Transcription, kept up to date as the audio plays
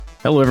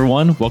Hello,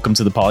 everyone. Welcome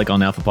to the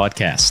Polygon Alpha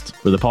podcast,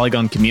 where the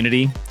Polygon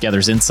community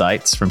gathers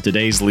insights from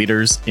today's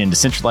leaders in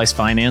decentralized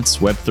finance,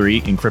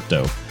 Web3, and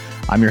crypto.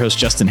 I'm your host,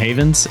 Justin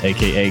Havens,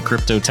 aka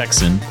Crypto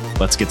Texan.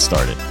 Let's get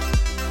started.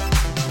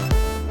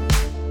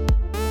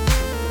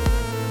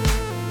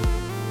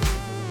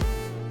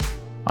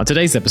 On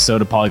today's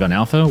episode of Polygon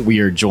Alpha, we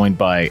are joined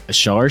by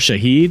Ashar,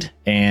 Shahid,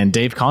 and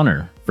Dave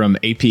Connor from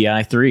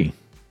API3.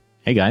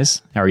 Hey,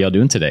 guys. How are y'all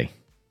doing today?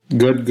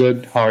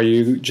 Good. How are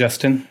you,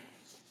 Justin?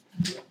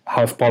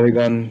 How's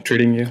Polygon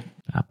treating you?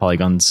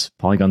 Polygon's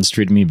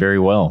treated me very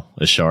well,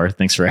 Ashar.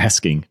 Thanks for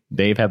asking.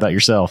 Dave, how about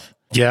yourself?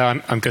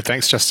 Yeah, I'm good.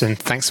 Thanks, Justin.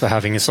 Thanks for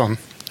having us on.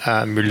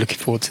 I'm really looking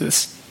forward to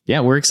this.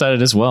 Yeah, we're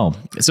excited as well.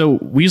 So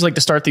we usually like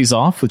to start these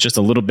off with just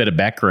a little bit of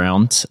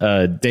background.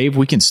 Dave,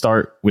 we can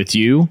start with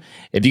you.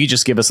 If you could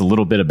just give us a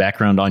little bit of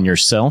background on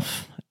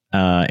yourself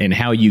and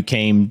how you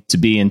came to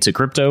be into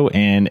crypto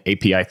and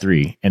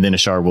API3. And then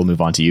Ashar, we'll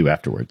move on to you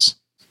afterwards.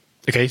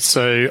 Okay,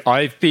 so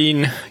I've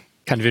been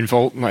kind of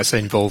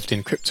involved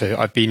in crypto.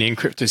 I've been in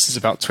crypto since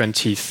about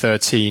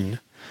 2013.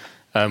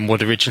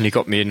 What originally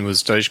got me in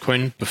was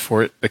Dogecoin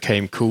before it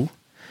became cool.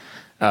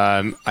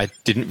 I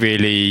didn't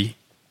really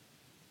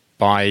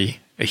buy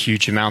a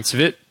huge amount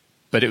of it,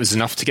 but it was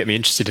enough to get me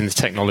interested in the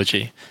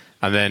technology.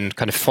 And then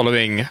kind of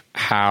following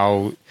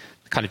how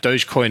kind of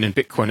Dogecoin and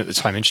Bitcoin at the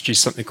time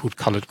introduced something called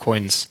colored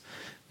coins,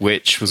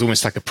 which was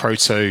almost like a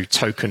proto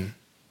token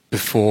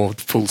before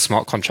full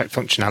smart contract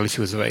functionality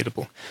was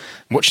available.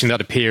 Watching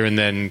that appear and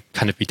then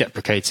kind of be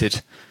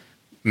deprecated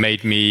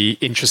made me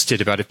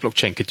interested about if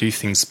blockchain could do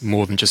things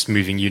more than just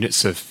moving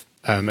units of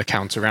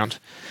account around.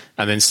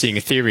 And then seeing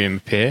Ethereum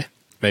appear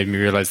made me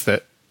realize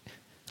that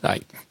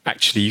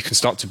actually you can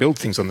start to build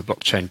things on the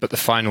blockchain, but the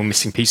final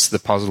missing piece of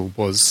the puzzle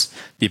was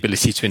the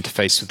ability to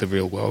interface with the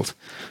real world.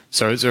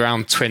 So it was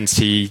around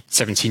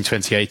 2017,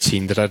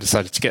 2018 that I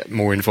decided to get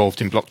more involved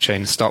in blockchain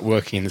and start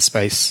working in the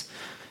space.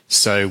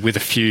 So with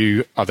a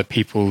few other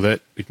people that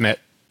we'd met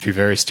through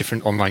various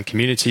different online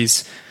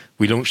communities,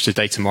 we launched a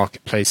data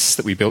marketplace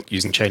that we built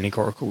using Chainlink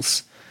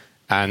oracles.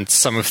 And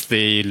some of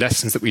the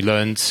lessons that we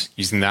learned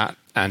using that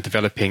and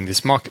developing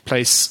this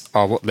marketplace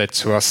are what led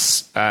to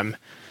us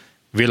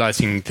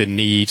realizing the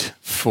need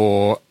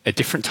for a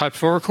different type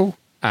of oracle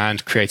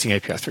and creating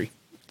API3.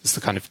 That's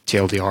the kind of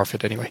TLDR of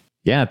it anyway.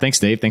 Yeah, thanks,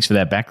 Dave. Thanks for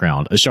that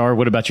background. Ashar,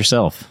 what about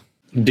yourself?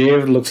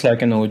 Dave looks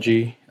like an OG.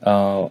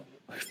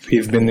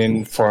 He's been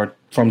in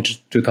from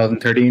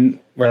 2013,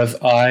 whereas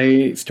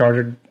I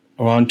started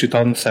around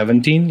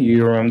 2017.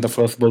 You remember the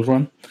first bull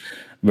run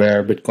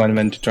where Bitcoin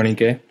went to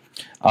 20K.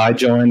 I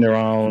joined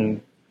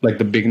around like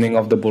the beginning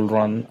of the bull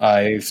run.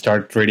 I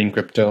started trading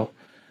crypto.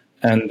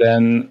 And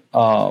then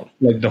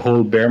like the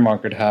whole bear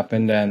market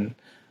happened, and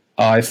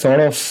I sort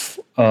of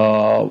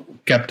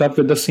kept up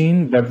with the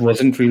scene, but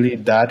wasn't really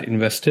that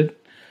invested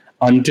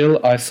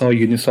until I saw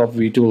Uniswap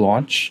V2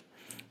 launch.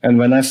 And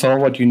when I saw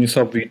what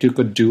Uniswap V2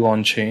 could do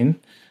on chain,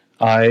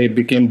 I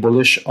became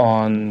bullish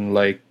on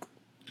like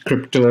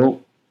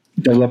crypto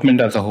development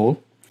as a whole.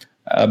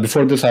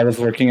 Before this, I was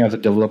working as a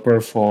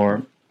developer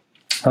for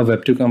a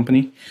Web2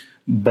 company,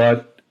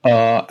 but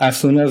as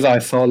soon as I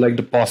saw like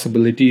the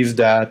possibilities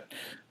that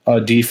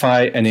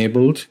DeFi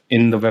enabled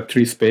in the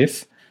Web3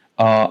 space,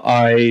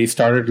 I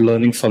started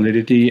learning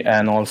Solidity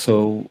and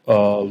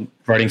also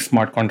writing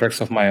smart contracts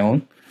of my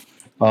own.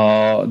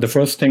 The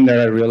first thing that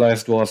I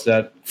realized was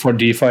that for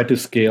DeFi to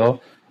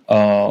scale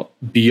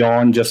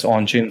beyond just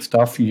on-chain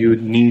stuff, you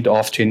need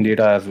off-chain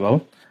data as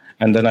well.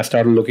 And then I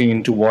started looking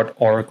into what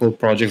Oracle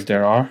projects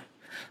there are.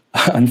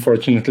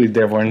 Unfortunately,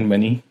 there weren't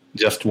many,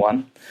 just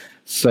one.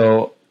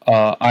 So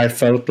I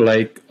felt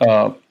like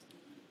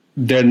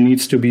there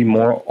needs to be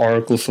more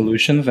Oracle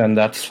solutions, and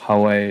that's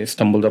how I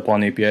stumbled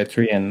upon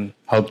API3 and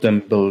helped them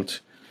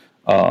build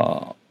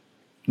the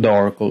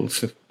Oracle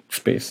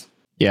space.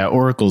 Yeah,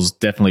 Oracles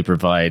definitely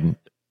provide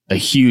a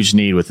huge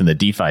need within the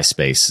DeFi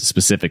space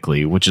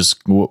specifically, which is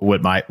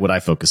what I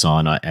focus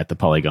on at the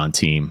Polygon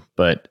team.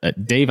 But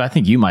Dave, I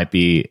think you might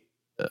be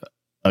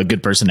a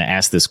good person to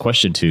ask this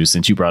question to,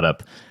 since you brought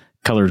up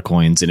colored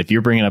coins. And if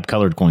you're bringing up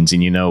colored coins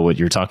and you know what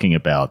you're talking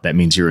about, that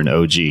means you're an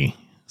OG.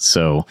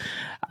 So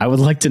I would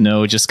like to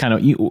know just kind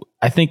of,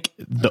 I think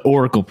the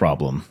Oracle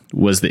problem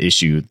was the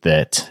issue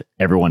that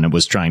everyone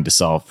was trying to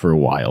solve for a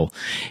while.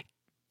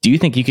 Do you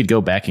think you could go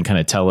back and kind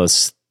of tell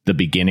us the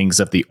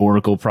beginnings of the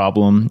Oracle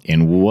problem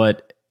and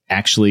what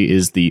actually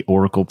is the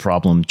Oracle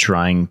problem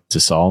trying to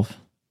solve?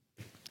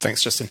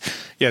 Thanks, Justin.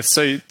 Yeah,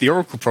 so the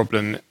Oracle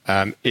problem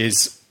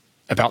is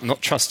about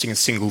not trusting a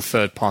single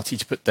third party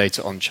to put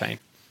data on chain.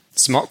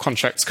 Smart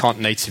contracts can't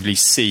natively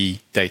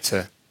see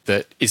data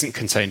that isn't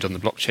contained on the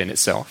blockchain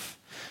itself.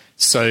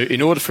 So in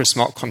order for a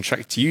smart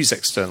contract to use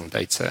external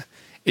data,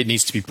 it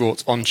needs to be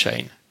brought on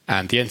chain.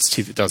 And the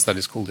entity that does that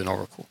is called an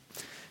oracle.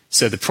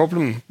 So the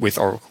problem with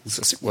oracles,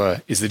 as it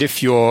were, is that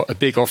if you're a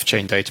big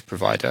off-chain data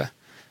provider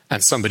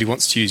and somebody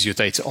wants to use your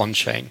data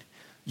on-chain,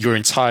 you're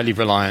entirely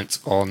reliant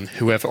on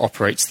whoever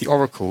operates the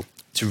oracle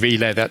to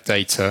relay that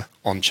data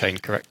on-chain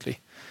correctly.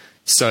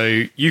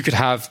 So you could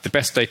have the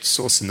best data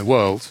source in the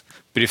world,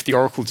 But if the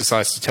Oracle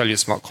decides to tell your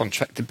smart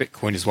contract that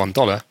Bitcoin is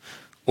 $1,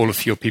 all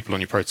of your people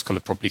on your protocol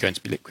are probably going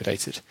to be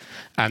liquidated.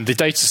 And the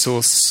data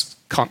source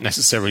can't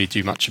necessarily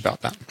do much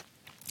about that.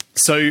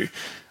 So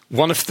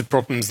one of the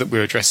problems that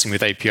we're addressing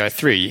with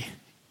API3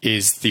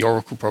 is the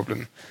Oracle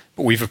problem,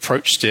 but we've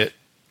approached it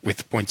with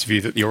the point of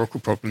view that the Oracle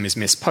problem is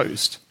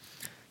misposed.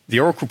 The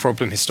Oracle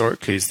problem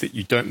historically is that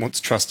you don't want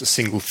to trust a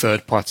single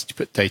third party to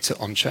put data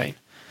on chain.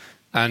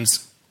 And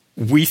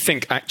we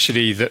think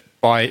actually that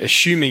by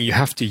assuming you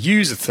have to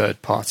use a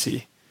third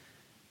party,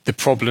 the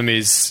problem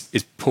is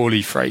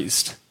poorly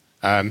phrased.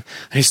 And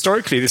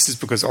historically, this is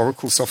because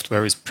Oracle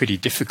software is pretty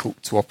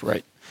difficult to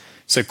operate.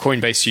 So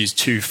Coinbase used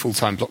 2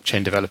 full-time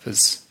blockchain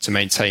developers to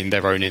maintain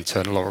their own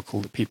internal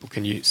Oracle that people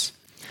can use.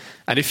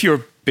 And if you're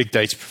a big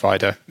data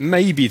provider,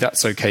 maybe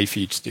that's okay for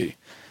you to do.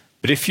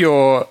 But if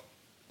you're,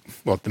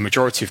 well, the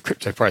majority of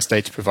crypto price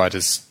data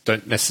providers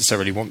don't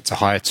necessarily want to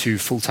hire 2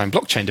 full-time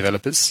blockchain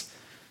developers.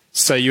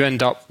 So you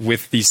end up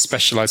with these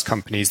specialized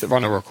companies that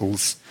run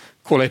oracles,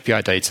 call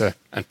API data,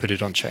 and put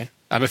it on chain.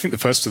 And I think the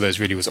first of those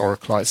really was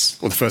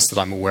Oracleize, or the first that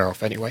I'm aware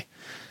of anyway.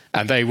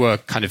 And they were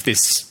kind of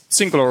this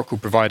single Oracle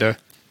provider,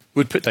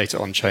 would put data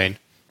on chain,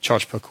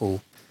 charge per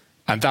call.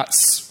 And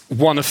that's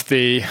one of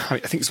the, I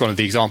think it's one of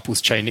the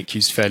examples Chainlink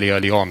used fairly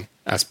early on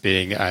as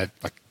being a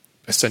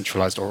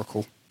centralized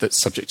Oracle that's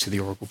subject to the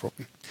Oracle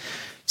problem.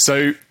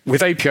 So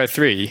with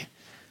API3,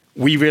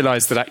 we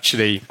realized that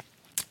actually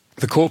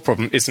the core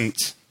problem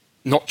isn't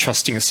not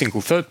trusting a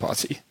single third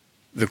party.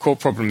 The core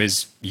problem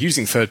is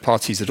using third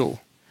parties at all.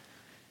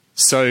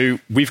 So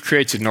we've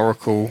created an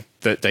Oracle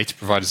that data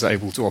providers are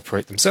able to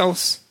operate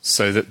themselves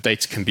so that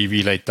data can be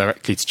relayed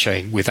directly to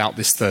chain without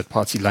this third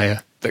party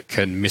layer that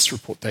can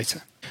misreport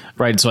data.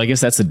 Right. So I guess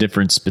that's the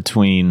difference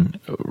between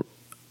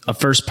a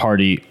first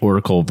party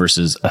Oracle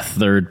versus a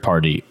third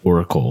party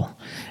Oracle.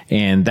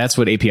 And that's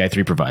what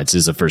API3 provides,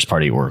 is a first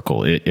party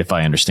Oracle, if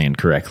I understand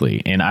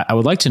correctly. And I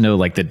would like to know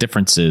like the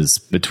differences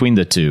between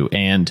the two.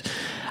 And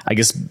I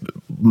guess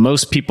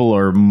most people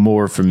are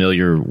more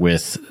familiar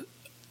with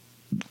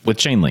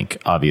Chainlink,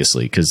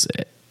 obviously, because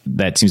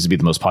that seems to be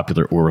the most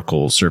popular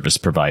Oracle service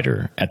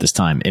provider at this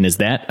time. And is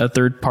that a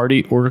third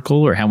party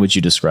Oracle, or how would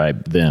you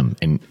describe them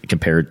and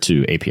compared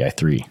to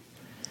API3?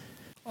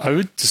 I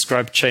would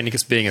describe Chainlink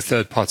as being a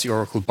third party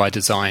Oracle by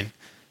design.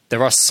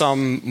 There are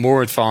some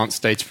more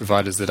advanced data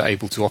providers that are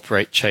able to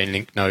operate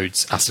Chainlink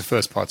nodes as a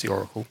first party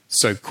Oracle.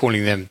 So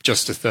calling them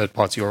just a third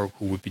party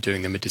Oracle would be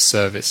doing them a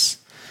disservice.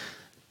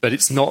 But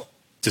it's not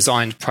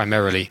designed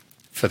primarily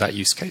for that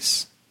use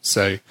case.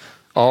 So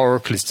our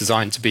Oracle is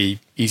designed to be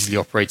easily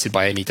operated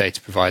by any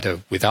data provider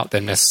without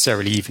them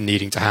necessarily even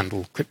needing to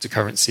handle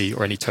cryptocurrency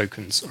or any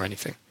tokens or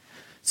anything.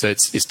 So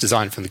it's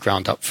designed from the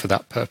ground up for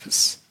that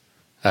purpose.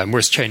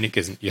 Whereas Chainlink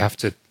isn't. You have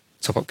to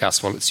top up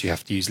gas wallets. You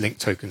have to use link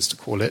tokens to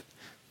call it.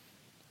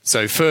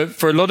 So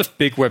for a lot of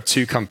big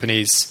Web2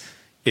 companies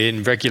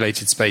in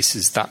regulated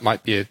spaces, that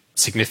might be a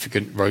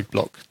significant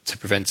roadblock to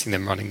preventing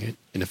them running it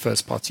in a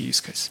first-party use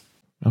case.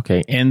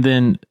 Okay. And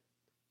then,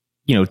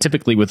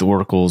 typically with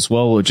oracles,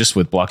 well, just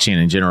with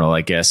blockchain in general,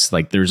 I guess,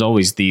 like there's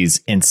always these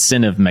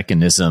incentive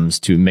mechanisms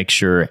to make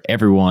sure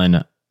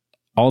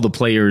all the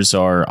players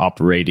are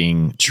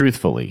operating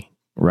truthfully,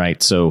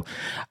 right? So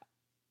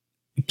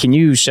can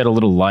you shed a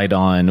little light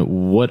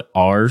on what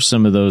are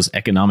some of those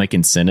economic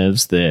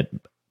incentives that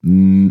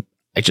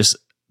just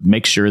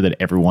make sure that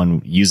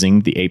everyone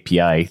using the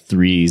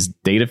API3's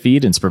data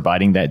feed and is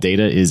providing that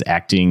data is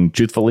acting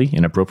truthfully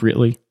and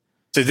appropriately?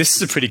 So this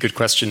is a pretty good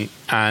question,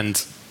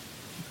 and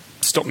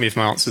stop me if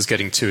my answer is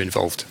getting too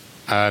involved.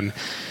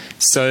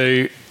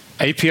 So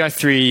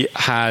API3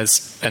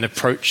 has an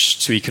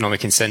approach to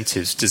economic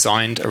incentives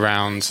designed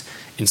around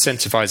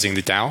incentivizing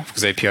the DAO,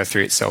 because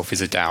API3 itself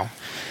is a DAO.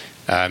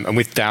 And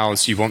with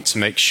DAOs, you want to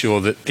make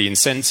sure that the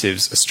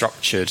incentives are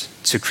structured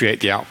to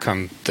create the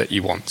outcome that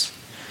you want.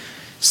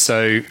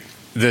 So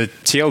the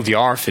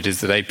TLDR of it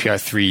is that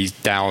API3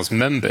 DAO's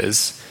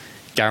members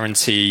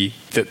guarantee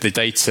that the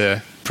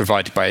data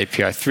provided by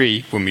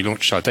API3 when we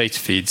launch our data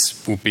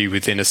feeds will be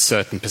within a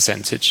certain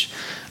percentage.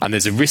 And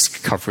there's a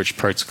risk coverage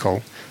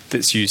protocol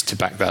that's used to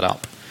back that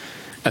up.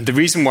 And the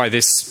reason why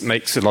this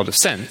makes a lot of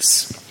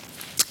sense,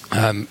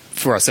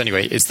 for us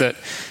anyway, is that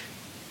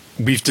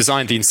we've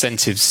designed the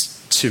incentives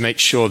to make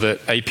sure that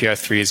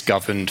API3 is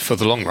governed for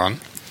the long run,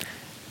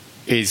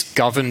 is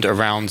governed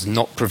around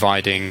not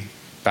providing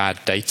bad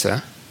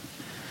data,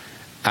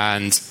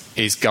 and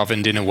is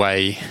governed in a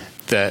way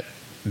that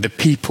the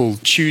people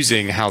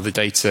choosing how the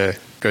data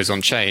goes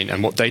on chain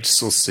and what data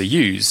sources are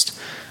used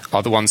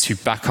are the ones who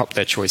back up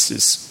their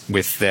choices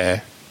with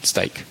their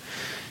stake.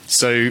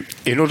 So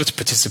in order to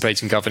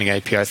participate in governing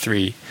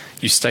API3,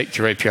 you stake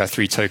your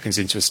API3 tokens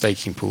into a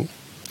staking pool.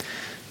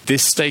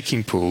 This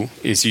staking pool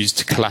is used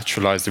to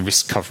collateralize the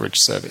risk coverage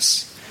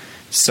service.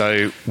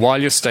 So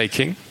while you're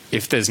staking,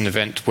 if there's an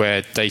event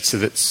where data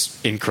that's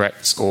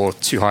incorrect or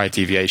too high a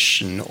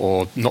deviation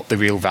or not the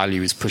real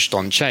value is pushed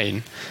on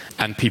chain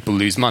and people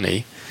lose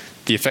money,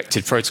 the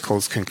affected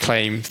protocols can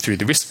claim through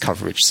the risk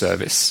coverage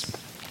service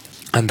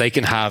and they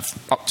can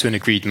have up to an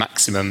agreed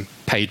maximum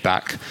paid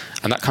back,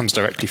 and that comes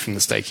directly from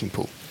the staking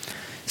pool.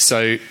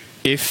 So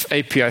if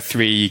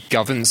API3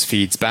 governs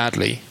feeds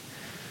badly,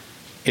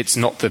 it's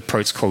not the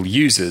protocol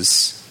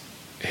users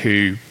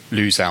who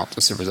lose out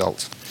as a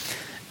result.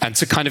 And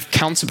to kind of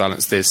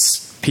counterbalance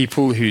this,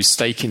 people who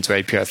stake into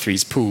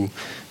API3's pool,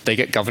 they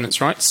get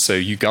governance rights. So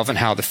you govern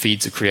how the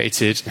feeds are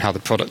created and how the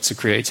products are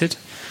created,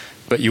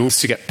 but you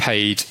also get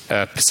paid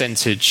a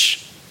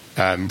percentage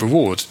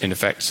reward, in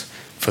effect,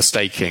 for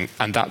staking,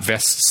 and that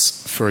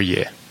vests for a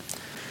year.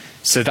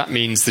 So that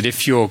means that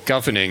if you're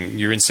governing,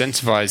 you're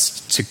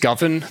incentivized to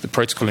govern the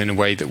protocol in a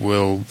way that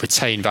will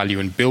retain value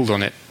and build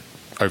on it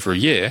over a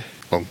year,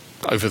 well,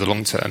 over the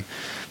long term,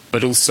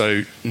 but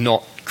also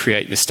not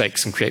create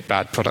mistakes and create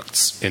bad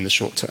products in the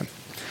short term.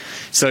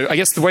 So I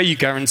guess the way you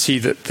guarantee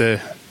that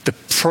the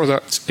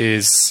product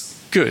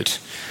is good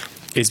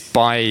is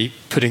by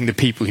putting the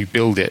people who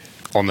build it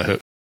on the hook.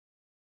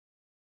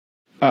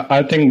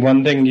 I think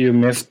one thing you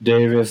missed,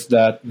 Dave, is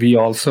that we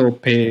also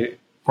pay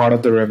part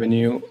of the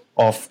revenue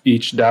of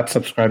each dApp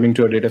subscribing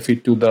to a data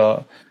feed to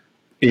the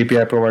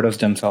API providers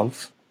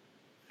themselves.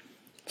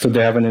 So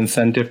they have an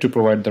incentive to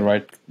provide the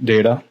right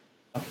data.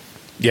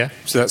 Yeah,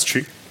 so that's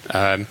true.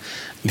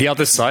 The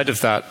other side of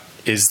that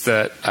is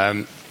that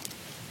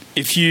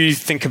if you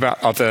think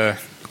about other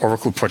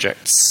Oracle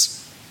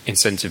projects'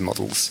 incentive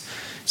models,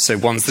 so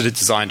ones that are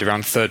designed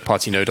around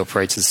third-party node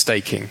operators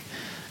staking,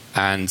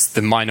 and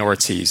the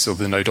minorities or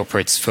the node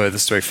operators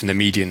furthest away from the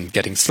median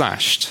getting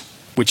slashed,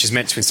 which is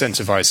meant to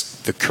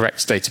incentivize the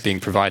correct data being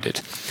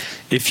provided.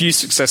 If you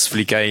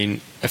successfully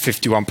gain a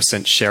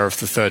 51% share of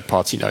the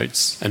third-party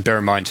nodes, and bear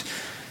in mind,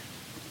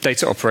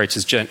 data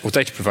operators or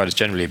data providers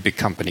generally are big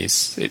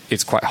companies.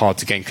 It's quite hard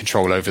to gain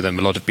control over them.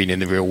 A lot have been in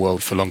the real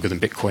world for longer than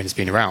Bitcoin has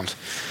been around.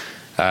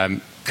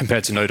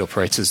 Compared to node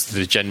operators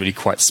that are generally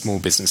quite small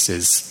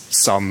businesses,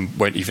 some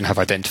won't even have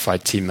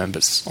identified team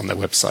members on their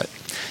website.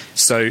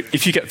 So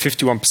if you get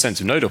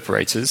 51% of node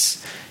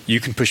operators, you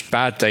can push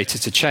bad data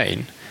to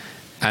chain,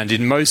 and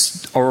in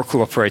most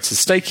Oracle operators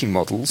staking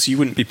models, you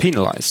wouldn't be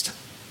penalized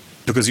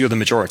because you're the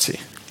majority.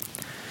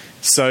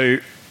 So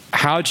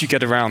how do you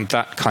get around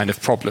that kind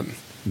of problem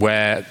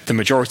where the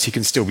majority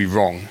can still be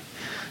wrong?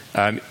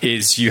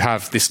 Is you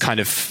have this kind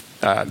of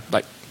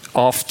like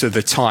after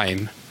the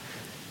time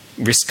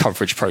risk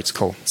coverage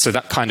protocol. So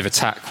that kind of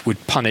attack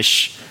would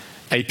punish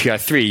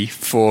API3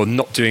 for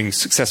not doing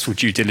successful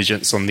due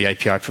diligence on the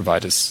API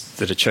providers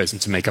that are chosen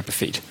to make up a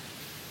feed.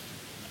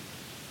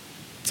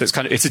 So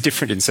it's a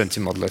different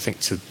incentive model, I think,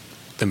 to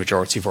the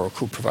majority of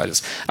Oracle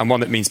providers, and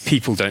one that means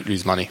people don't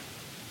lose money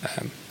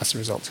as a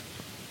result.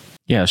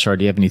 Yeah, Ashar,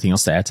 do you have anything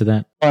else to add to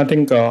that? I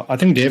think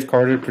Dave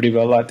covered it pretty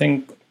well. I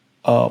think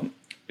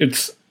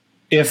it's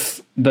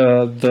if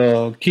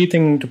the key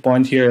thing to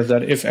point here is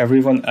that if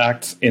everyone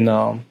acts in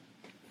the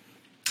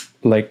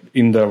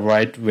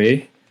right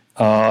way,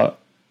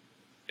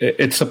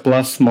 it's a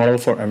plus model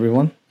for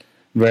everyone,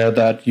 where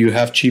that you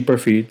have cheaper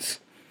feeds,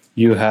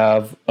 you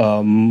have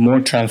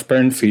more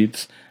transparent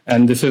feeds,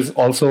 and this is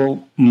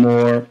also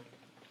more,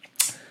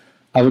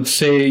 I would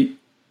say,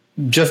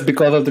 just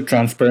because of the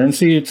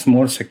transparency, it's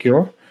more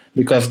secure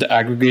because the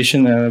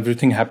aggregation and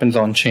everything happens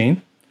on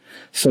chain.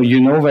 So you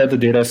know where the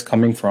data is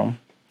coming from,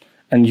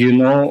 and you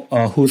know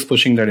who's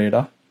pushing the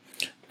data.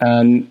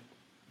 And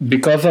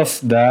because of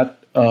that,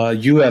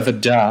 you as a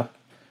dApp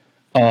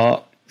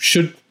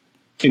should,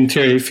 in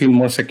theory, feel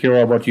more secure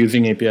about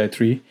using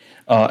API3,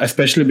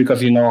 especially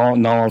because you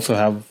now also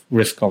have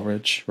risk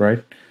coverage,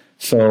 right?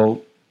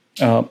 So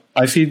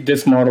I see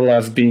this model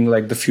as being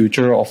like the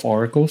future of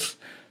oracles,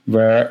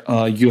 where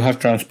you have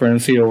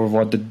transparency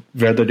over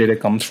where the data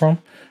comes from,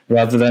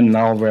 rather than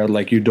now where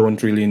like you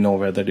don't really know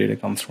where the data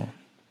comes from.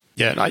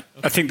 Yeah, and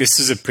I think this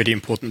is a pretty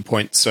important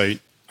point. So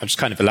I'll just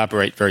kind of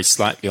elaborate very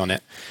slightly on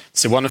it.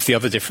 So one of the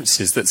other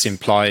differences that's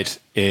implied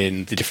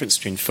in the difference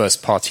between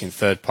first party and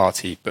third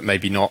party, but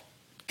maybe not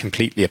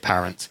completely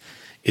apparent,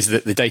 is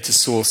that the data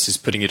source is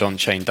putting it on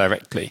chain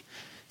directly.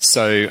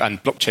 So,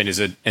 and blockchain is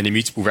an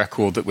immutable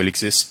record that will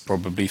exist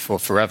probably for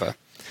forever.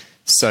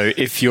 So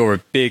if you're a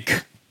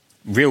big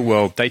real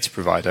world data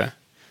provider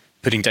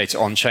putting data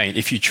on chain,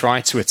 if you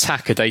try to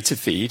attack a data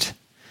feed,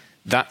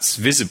 that's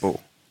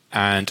visible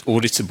and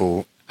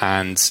auditable,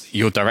 and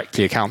you're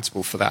directly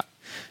accountable for that.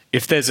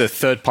 If there's a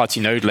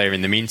third-party node layer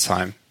in the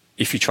meantime,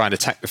 if you try and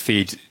attack the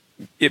feed,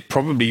 it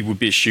probably would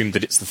be assumed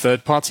that it's the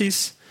third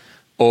parties,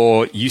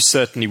 or you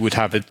certainly would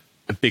have a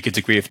bigger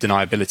degree of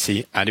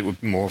deniability, and it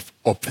would be more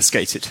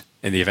obfuscated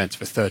in the event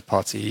of a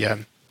third-party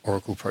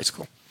Oracle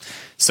protocol.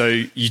 So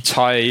you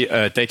tie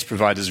a data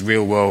provider's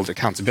real-world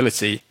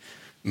accountability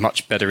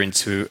much better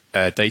into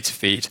a data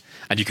feed,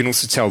 and you can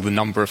also tell the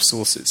number of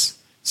sources.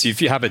 So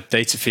if you have a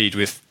data feed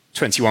with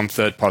 21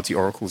 third-party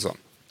oracles on,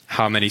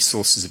 how many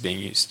sources are being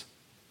used?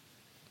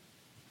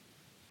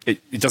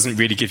 It doesn't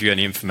really give you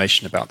any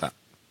information about that,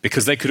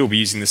 because they could all be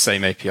using the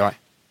same API.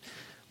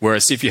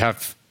 Whereas if you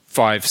have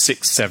 5,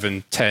 6,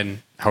 7,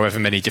 10, however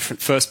many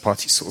different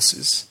first-party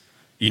sources,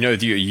 you know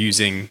that you're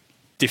using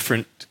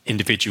different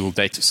individual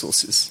data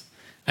sources.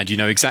 and you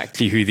know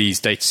exactly who these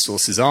data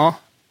sources are,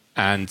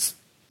 and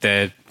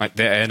their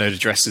AirNode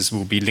addresses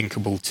will be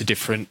linkable to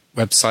different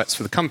websites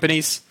for the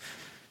companies.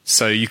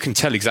 So you can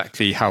tell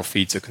exactly how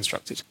feeds are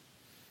constructed.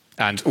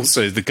 And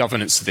also the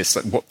governance of this,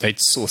 like what data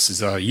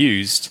sources are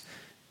used,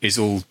 is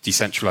all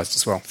decentralized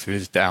as well through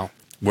the DAO.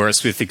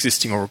 Whereas with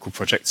existing Oracle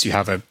projects, you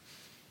have a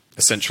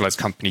centralized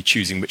company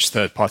choosing which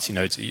third-party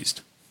nodes are used.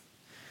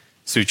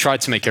 So we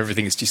tried to make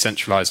everything as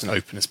decentralized and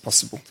open as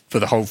possible for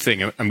the whole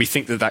thing. And we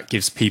think that that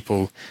gives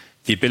people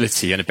the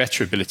ability and a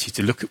better ability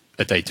to look at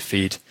a data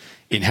feed,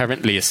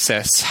 inherently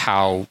assess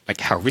how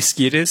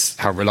risky it is,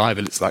 how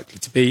reliable it's likely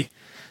to be.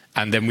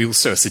 And then we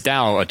also, as a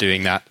DAO, are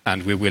doing that,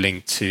 and we're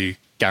willing to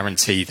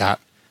guarantee that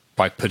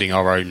by putting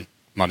our own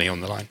money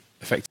on the line,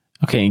 effectively.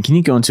 Okay, and can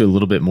you go into a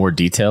little bit more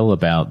detail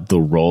about the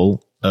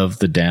role of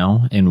the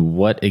DAO and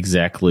what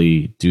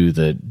exactly do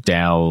the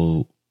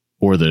DAO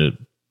or the,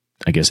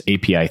 I guess,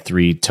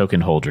 API3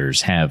 token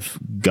holders have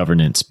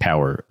governance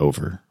power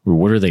over? Or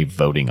what are they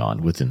voting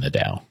on within the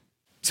DAO?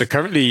 So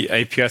currently,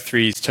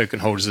 API3's token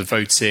holders are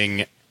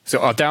voting. So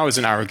our DAO is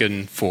an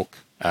Aragon fork,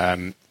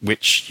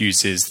 which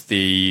uses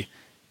the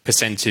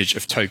percentage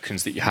of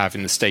tokens that you have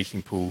in the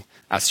staking pool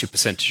as your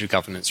percentage of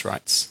governance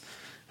rights.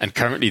 And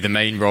currently, the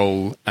main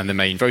role and the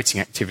main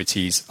voting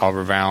activities are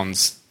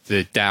around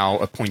the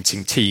DAO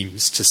appointing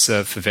teams to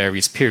serve for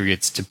various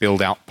periods to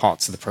build out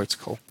parts of the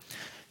protocol.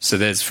 So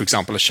there's, for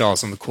example,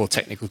 Ashar's on the core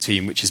technical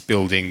team, which is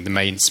building the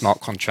main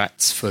smart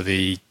contracts for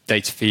the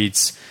data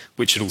feeds,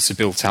 which had also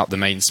built out the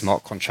main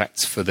smart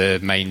contracts for the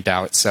main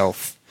DAO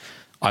itself.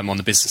 I'm on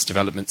the business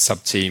development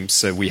sub-team,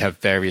 so we have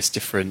various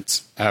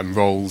different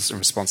roles and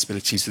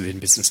responsibilities within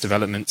business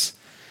development.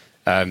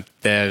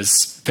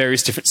 There's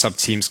various different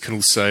sub-teams can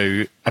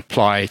also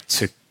apply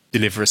to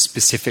deliver a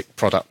specific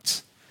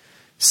product.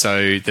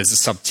 So there's a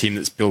sub-team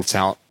that's built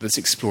out that's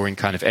exploring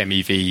kind of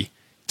MEV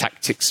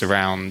tactics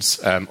around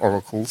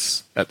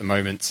oracles at the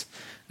moment,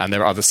 and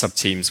there are other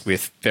sub-teams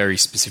with very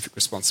specific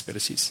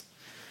responsibilities.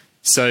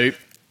 So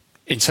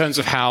in terms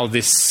of how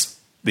this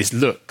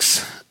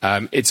looks,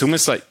 it's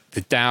almost like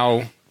the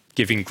DAO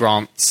giving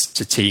grants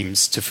to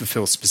teams to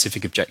fulfill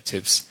specific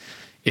objectives.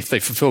 If they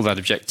fulfill that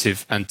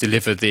objective and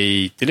deliver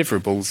the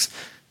deliverables,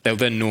 they'll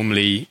then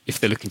normally, if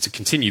they're looking to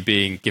continue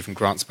being given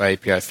grants by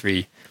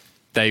API3,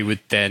 they would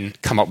then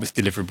come up with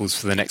deliverables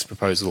for the next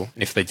proposal.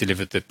 And if they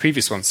delivered the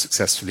previous one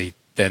successfully,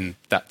 then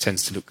that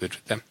tends to look good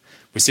with them.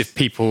 Whereas if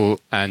people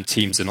and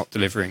teams are not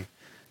delivering,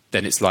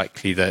 then it's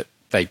likely that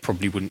they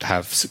probably wouldn't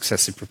have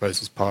successive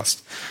proposals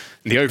passed.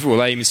 And the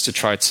overall aim is to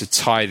try to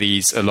tie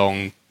these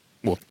kind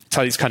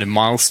of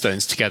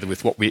milestones together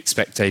with what we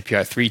expect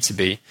API3 to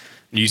be,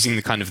 and using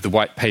the kind of the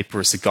white paper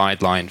as a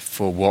guideline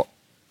for what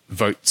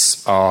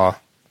votes are,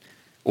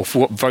 or for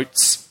what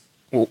votes,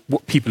 or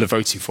what people are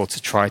voting for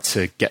to try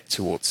to get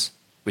towards,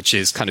 which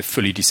is kind of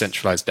fully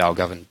decentralized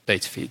DAO-governed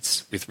data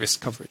feeds with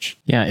risk coverage.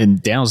 Yeah,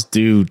 and DAOs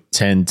do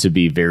tend to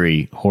be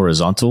very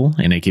horizontal,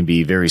 and it can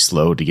be very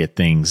slow to get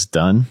things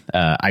done.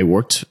 I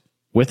worked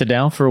with a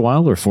DAO for a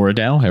while, or for a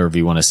DAO, however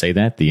you want to say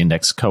that, the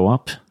Index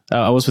Co-op.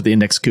 I was with the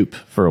Index Coop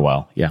for a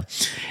while, yeah.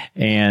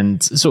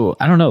 And so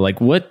I don't know,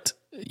 like what,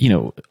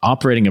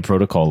 operating a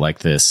protocol like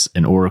this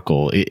in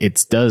Oracle,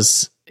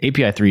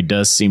 API3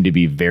 does seem to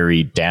be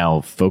very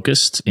DAO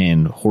focused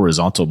and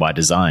horizontal by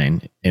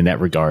design in that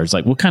regards.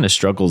 Like what kind of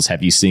struggles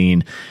have you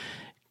seen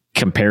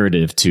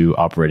comparative to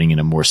operating in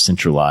a more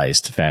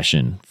centralized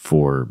fashion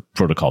for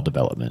protocol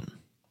development?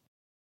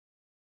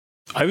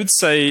 I would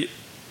say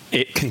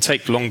it can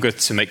take longer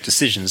to make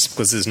decisions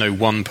because there's no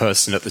one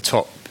person at the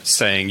top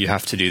saying you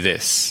have to do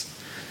this.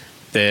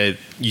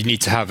 You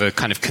need to have a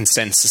kind of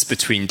consensus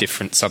between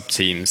different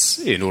sub-teams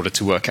in order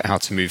to work out how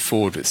to move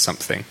forward with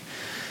something.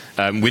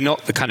 We're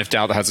not the kind of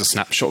DAO that has a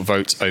snapshot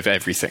vote over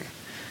everything.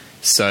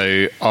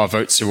 So our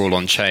votes are all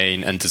on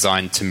chain and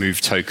designed to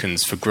move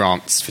tokens for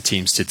grants for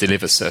teams to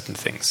deliver certain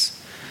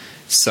things.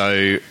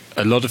 So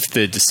a lot of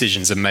the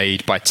decisions are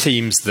made by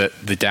teams that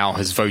the DAO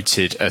has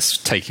voted as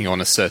taking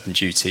on a certain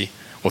duty,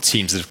 or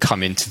teams that have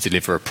come in to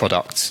deliver a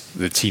product.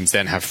 The teams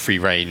then have free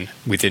reign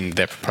within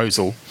their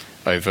proposal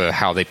over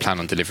how they plan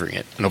on delivering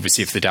it. And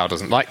obviously, if the DAO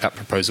doesn't like that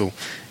proposal,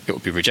 it will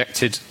be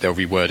rejected. They'll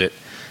reword it,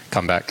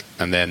 come back,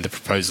 and then the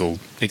proposal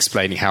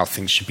explaining how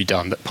things should be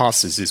done that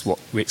passes is what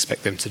we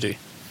expect them to do.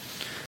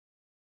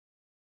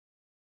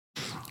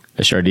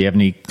 Ashar, do you have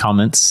any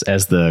comments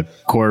as the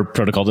core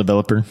protocol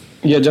developer?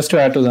 Yeah, just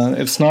to add to that,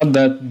 it's not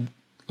that,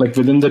 like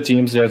within the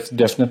teams, there's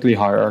definitely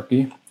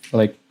hierarchy,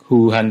 like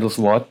who handles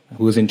what,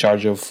 who is in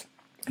charge of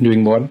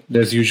doing what.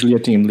 There's usually a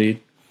team lead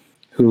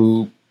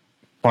who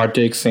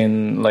partakes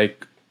in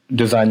like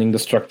designing the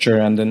structure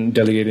and then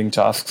delegating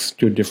tasks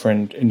to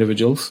different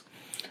individuals.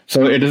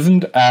 So it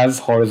isn't as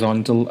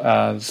horizontal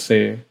as,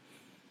 say,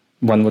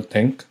 one would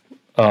think.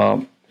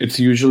 It's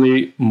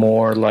usually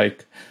more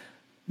like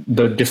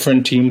the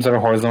different teams are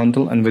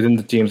horizontal, and within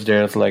the teams,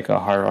 there's like a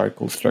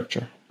hierarchical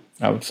structure,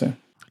 I would say.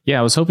 Yeah,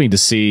 I was hoping to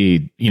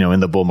see, in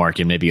the bull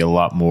market, maybe a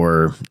lot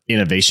more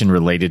innovation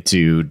related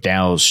to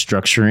DAO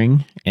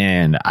structuring.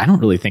 And I don't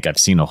really think I've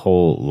seen a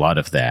whole lot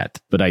of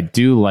that. But I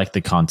do like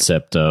the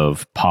concept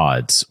of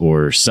pods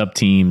or sub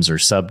teams or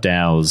sub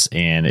DAOs.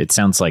 And it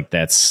sounds like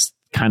that's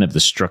kind of the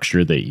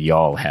structure that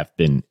y'all have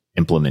been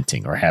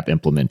implementing or have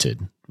implemented.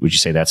 Would you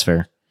say that's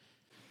fair?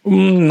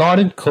 Not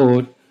in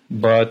code,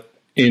 but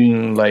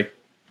in like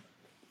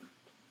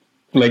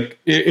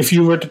if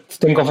you were to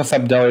think of a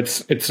sub-DAO,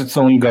 it's its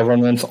own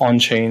governance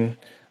on-chain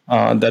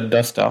that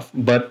does stuff,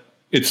 but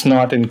it's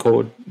not in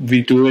code.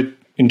 We do it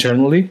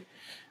internally,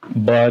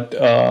 but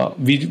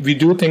we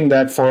do think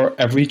that for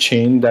every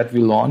chain that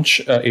we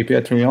launch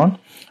API3 on,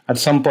 at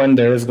some point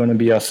there is going to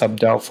be a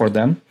sub-DAO for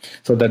them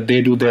so that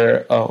they do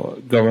their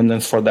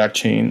governance for that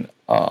chain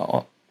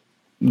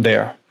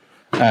there.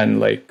 And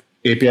like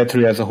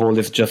API3 as a whole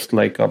is just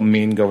like a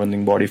main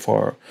governing body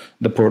for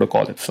the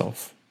protocol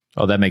itself.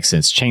 Oh, that makes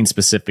sense.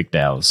 Chain-specific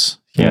DAOs.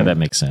 Yeah, that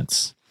makes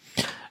sense.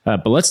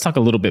 But let's talk a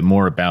little bit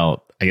more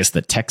about, I guess,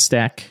 the tech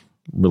stack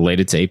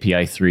related to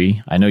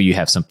API3. I know you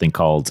have something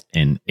called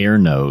an air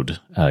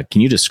node.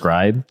 Can you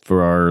describe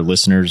for our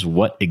listeners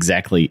what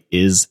exactly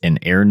is an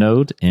air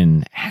node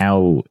and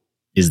how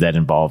is that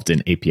involved in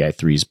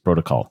API3's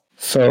protocol?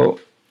 So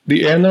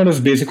the air node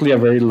is basically a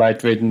very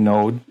lightweight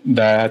node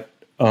that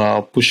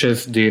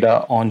pushes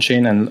data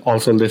on-chain and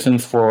also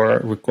listens for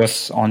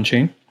requests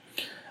on-chain.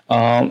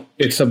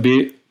 It's a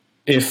bit,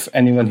 if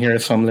anyone here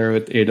is familiar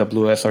with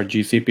AWS or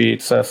GCP,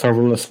 it's a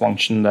serverless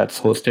function that's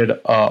hosted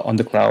on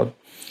the cloud.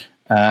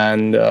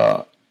 And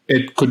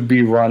it could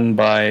be run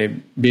by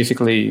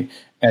basically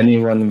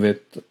anyone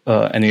with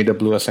an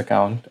AWS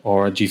account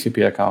or a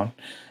GCP account.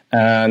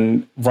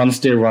 And once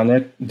they run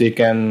it, they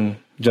can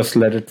just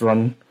let it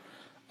run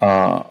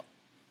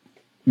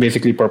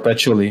basically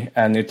perpetually.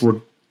 And it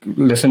would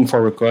listen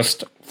for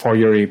requests for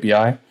your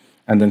API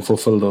and then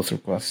fulfill those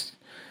requests.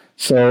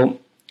 So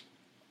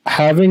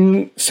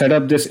having set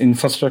up this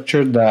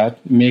infrastructure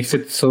that makes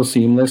it so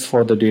seamless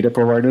for the data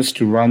providers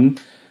to run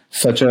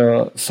such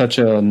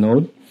a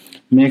node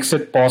makes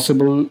it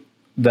possible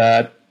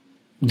that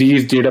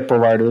these data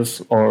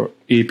providers or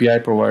API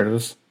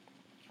providers,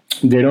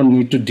 they don't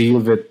need to deal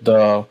with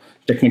the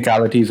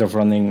technicalities of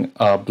running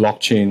a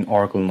blockchain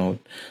Oracle node.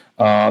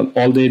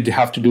 All they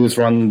have to do is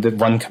run the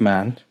one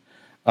command,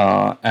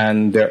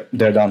 and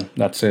they're done.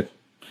 That's it.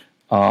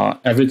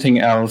 Everything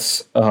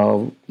else,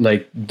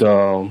 like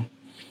the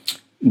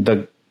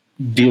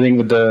dealing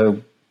with the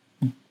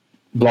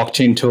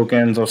blockchain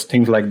tokens or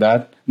things like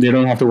that, they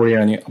don't have to worry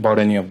about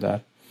any of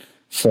that.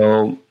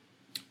 So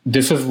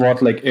this is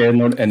what like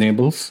AirNode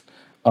enables.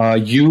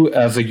 You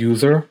as a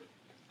user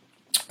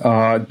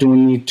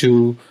don't need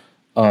to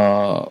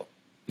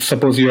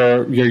suppose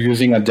you're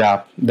using a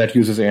dApp that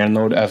uses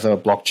AirNode as a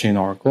blockchain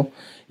oracle.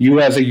 You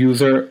as a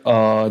user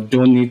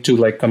don't need to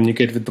like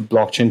communicate with the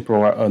blockchain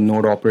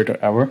node operator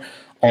ever.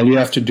 All you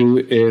have to do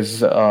is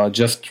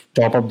just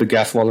top up the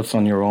gas wallets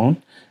on your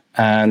own,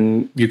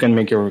 and you can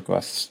make your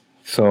requests.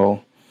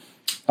 So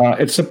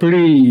it's a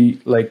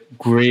pretty like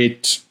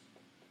great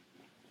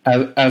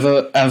as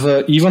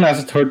a even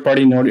as a third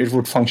party node, it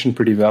would function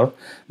pretty well.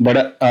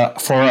 But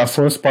for a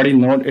first party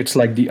node, it's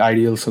like the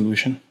ideal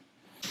solution.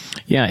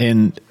 Yeah,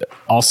 and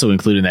also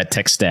including that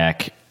tech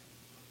stack,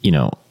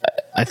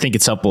 I think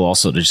it's helpful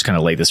also to just kind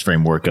of lay this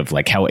framework of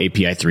like how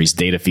API3's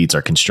data feeds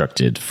are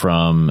constructed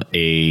from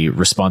a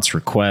response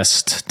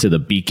request to the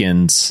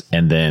beacons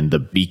and then the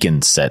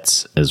beacon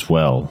sets as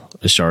well.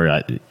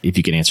 Ashar, if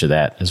you can answer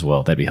that as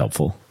well, that'd be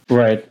helpful.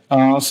 Right.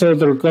 So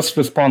the request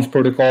response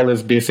protocol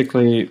is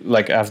basically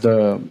like, as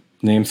the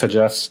name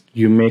suggests,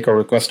 you make a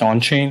request on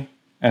chain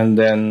and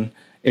then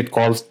it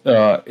calls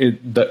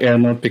the air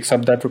node picks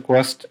up that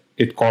request.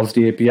 It calls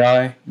the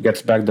API,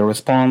 gets back the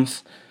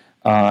response.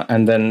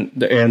 And then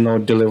the air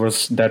node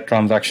delivers that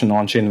transaction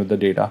on-chain with the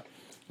data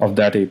of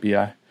that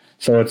API.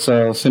 So it's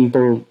a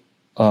simple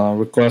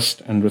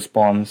request and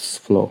response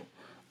flow.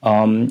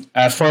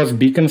 As far as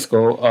beacons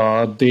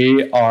go,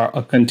 they are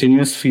a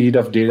continuous feed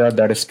of data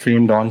that is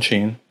streamed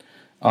on-chain.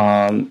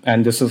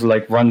 And this is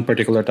like one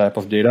particular type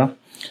of data.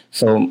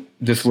 So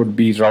this would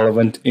be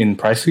relevant in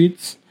price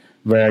feeds,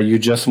 where you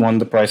just want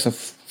the price of,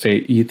 say,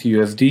 ETH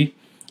USD.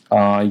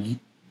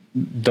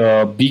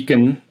 The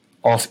beacon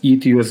of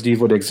ETH USD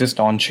would exist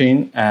on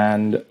chain,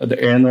 and the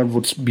air node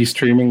would be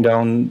streaming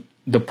down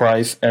the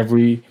price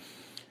every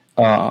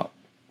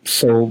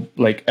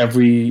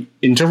every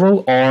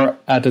interval or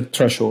at a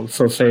threshold.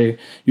 So say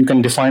you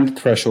can define the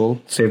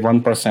threshold, say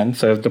 1%.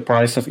 So if the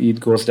price of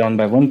ETH goes down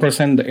by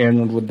 1%, the air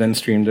node would then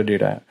stream the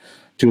data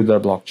to the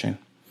blockchain.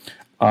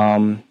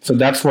 So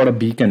that's what a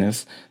beacon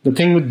is. The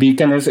thing with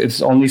beacon is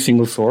it's only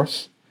single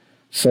source.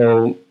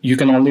 So you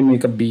can only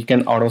make a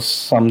beacon out of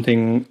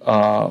something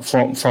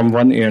from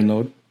one air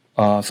node.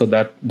 So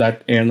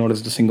that air node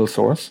is the single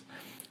source.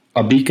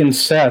 A beacon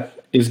set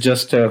is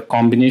just a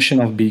combination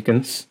of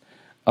beacons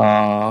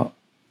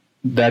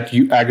that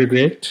you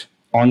aggregate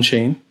on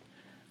chain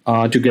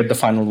to get the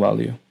final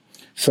value.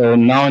 So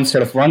now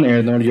instead of one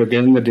air node, you're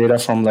getting the data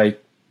from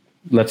like,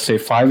 let's say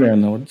 5 air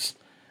nodes.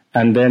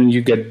 and then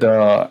you get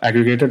the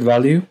aggregated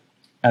value,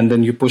 and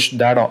then you push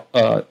that,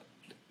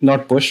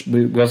 not push,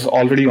 but it was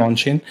already on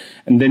chain,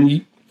 and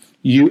then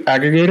you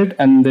aggregate it,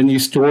 and then you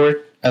store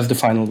it as the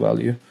final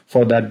value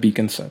for that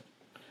beacon set.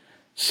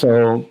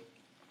 So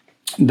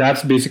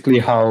that's basically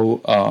how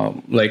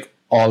like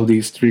all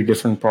these three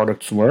different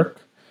products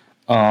work.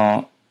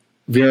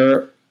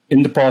 We're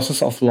in the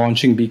process of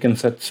launching beacon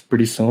sets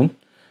pretty soon.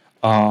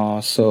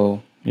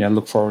 So yeah,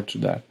 look forward to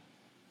that.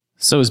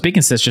 So is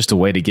beacon sets just a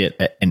way to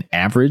get an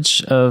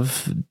average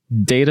of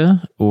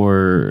data,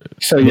 or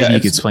so maybe yeah, you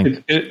could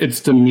explain? it's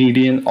the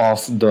median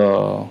of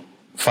the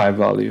 5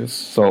 values.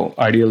 So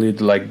ideally,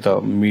 like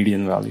the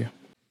median value.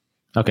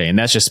 Okay, and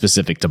that's just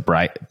specific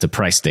to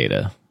price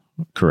data,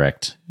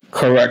 correct?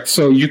 Correct.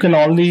 So you can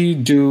only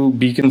do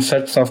beacon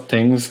sets of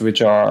things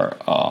which are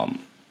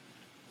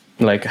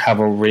like have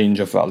a range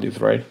of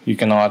values, right? You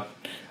cannot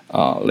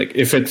like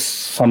if it's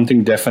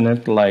something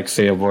definite, like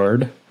say a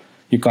word,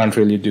 you can't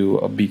really do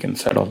a beacon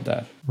set of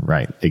that.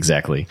 Right,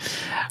 exactly.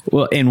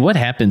 Well, and what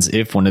happens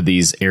if one of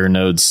these error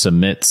nodes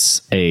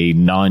submits a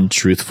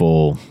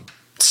non-truthful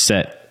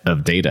set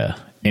of data?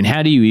 And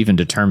how do you even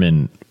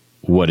determine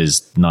what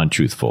is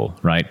non-truthful,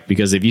 right?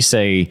 Because if you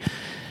say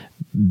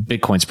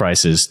Bitcoin's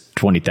price is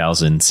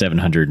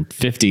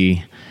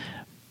 20,750,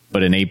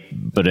 but an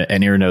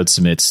error node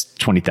submits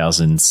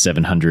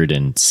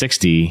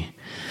 20,760,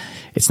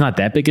 it's not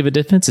that big of a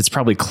difference. It's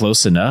probably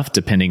close enough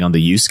depending on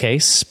the use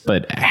case.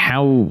 But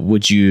how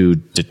would you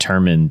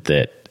determine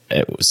that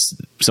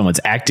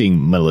someone's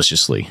acting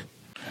maliciously?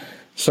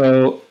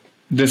 So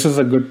this is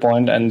a good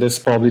point, and this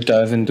probably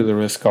ties into the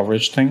risk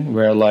coverage thing,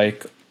 where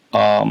like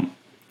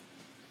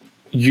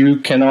you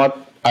cannot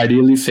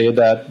ideally say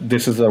that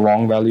this is the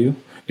wrong value.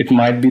 It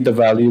might be the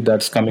value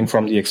that's coming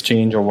from the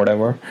exchange or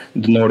whatever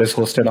the node is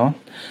hosted on.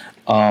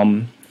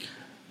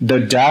 The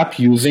dApp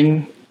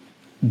using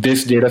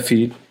this data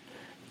feed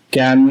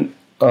can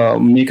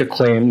make a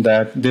claim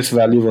that this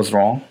value was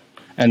wrong,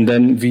 and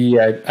then we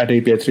at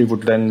API3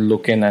 would then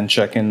look in and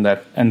check in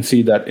that and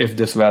see that if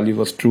this value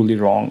was truly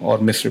wrong or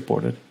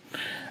misreported,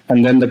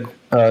 and then the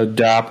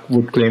dApp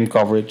would claim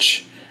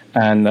coverage,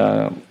 and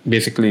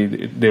basically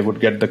they would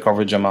get the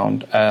coverage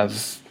amount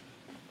as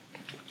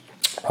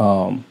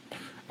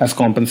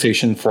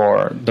compensation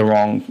for the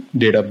wrong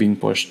data being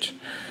pushed.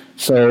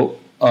 So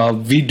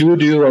we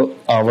do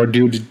our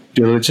due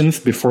diligence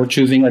before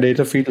choosing a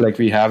data feed. Like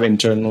we have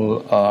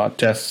internal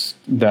tests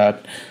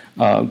that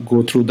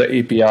go through the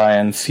API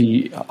and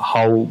see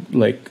how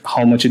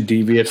much it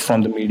deviates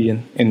from the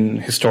median in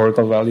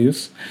historical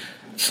values.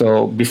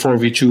 So before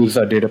we choose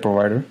a data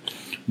provider,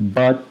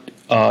 but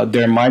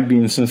there might be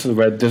instances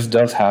where this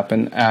does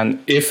happen,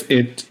 and if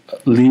it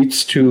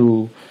leads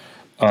to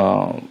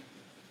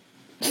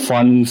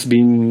funds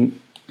being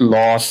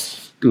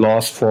lost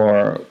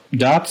for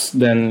dApps,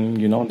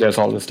 then there's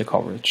always the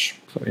coverage.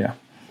 So yeah.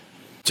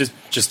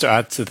 Just to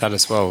add to that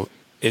as well,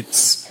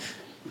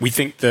 we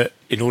think that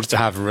in order to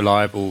have a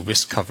reliable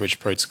risk coverage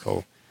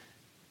protocol,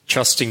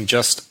 trusting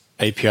just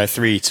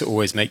API3 to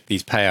always make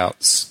these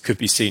payouts could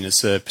be seen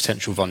as a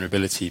potential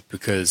vulnerability,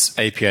 because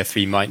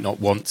API3 might not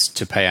want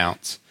to pay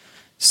out.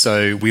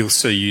 So we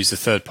also use a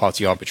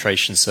third-party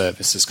arbitration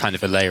service as kind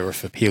of a layer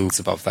of appeals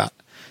above that.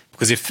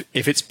 Because if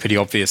it's pretty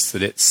obvious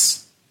that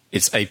it's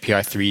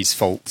API3's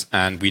fault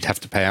and we'd have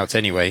to pay out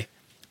anyway,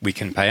 we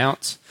can pay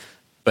out.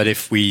 But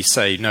if we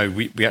say, no,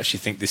 we actually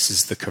think this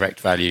is the correct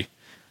value,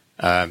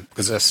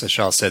 because as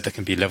Ashar said, there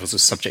can be levels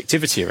of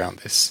subjectivity around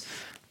this,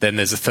 then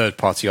there's a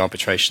third-party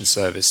arbitration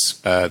service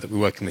that we're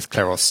working with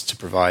Kleros to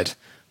provide,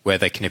 where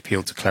they can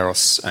appeal to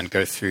Kleros and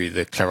go through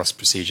the Kleros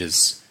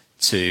procedures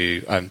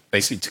to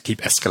basically to keep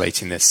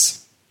escalating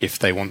this if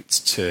they want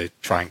to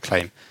try and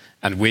claim.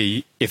 And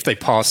if they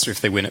pass or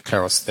if they win at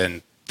Kleros,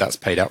 then that's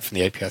paid out from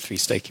the API3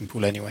 staking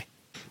pool anyway.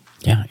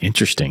 Yeah,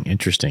 interesting.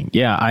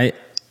 Yeah,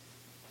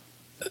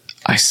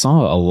 I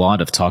saw a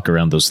lot of talk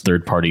around those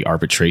third-party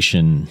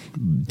arbitration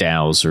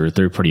DAOs or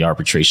third-party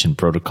arbitration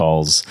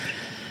protocols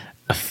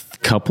a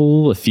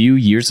few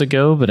years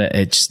ago, but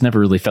it just never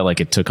really felt like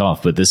it took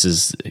off. But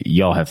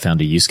y'all have found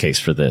a use case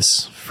for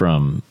this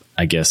from,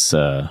 I guess,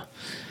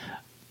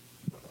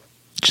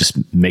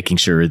 just making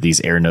sure these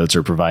error nodes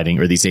are providing,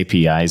 or these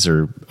APIs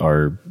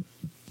are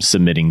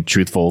submitting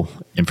truthful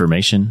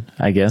information,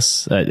 I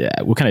guess.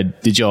 What kind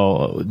of did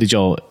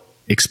y'all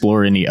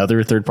explore any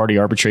other third-party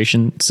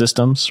arbitration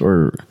systems,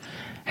 or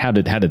how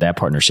did that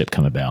partnership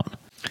come about?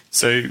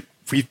 So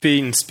we've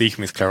been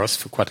speaking with Kleros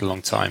for quite a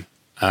long time.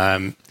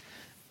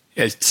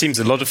 It seems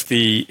a lot of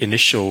the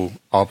initial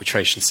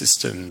arbitration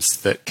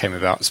systems that came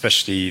about,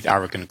 especially the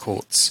Aragon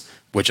courts,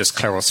 were just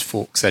Kleros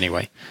forks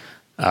anyway.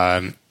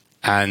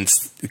 And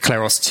the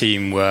Kleros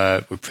team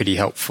were pretty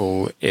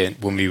helpful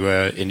when we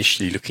were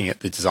initially looking at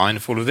the design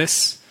of all of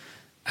this.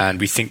 And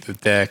we think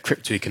that their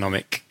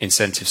crypto-economic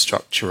incentive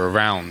structure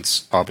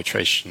around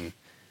arbitration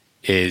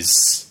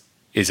is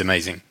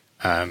amazing.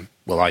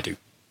 Well, I do.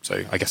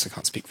 So I guess I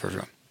can't speak for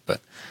everyone. But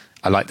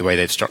I like the way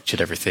they've structured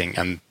everything.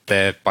 And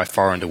they're by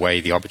far and away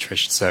the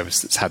arbitration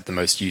service that's had the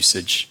most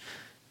usage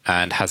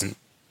and hasn't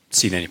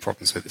seen any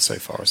problems with it so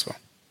far as well.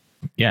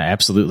 Yeah,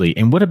 absolutely.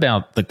 And what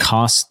about the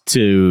cost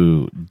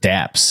to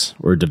dApps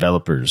or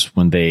developers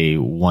when they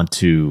want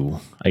to,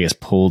 I guess,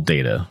 pull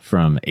data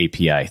from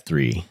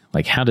API3?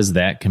 Like, how does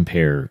that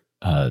compare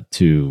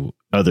to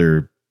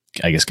other,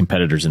 I guess,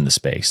 competitors in the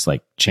space,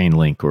 like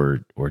Chainlink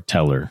or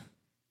Teller?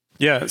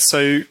 Yeah,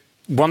 so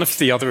one of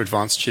the other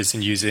advantages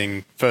in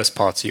using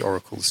first-party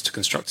oracles to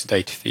construct a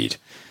data feed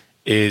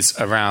is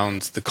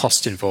around the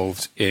cost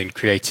involved in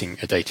creating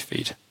a data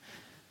feed.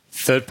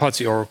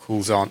 Third-party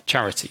oracles aren't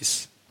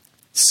charities.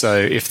 So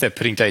if they're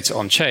putting data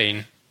on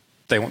chain,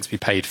 they want to be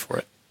paid for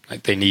it.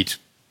 Like, they need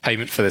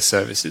payment for their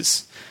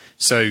services.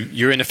 So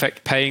you're in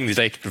effect paying the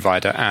data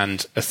provider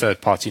and a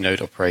third-party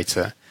node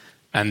operator,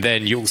 and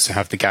then you also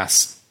have the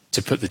gas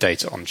to put the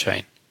data on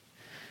chain.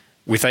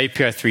 With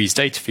API3's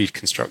data feed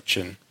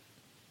construction,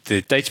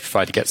 the data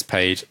provider gets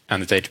paid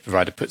and the data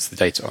provider puts the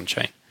data on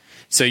chain.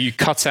 So you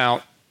cut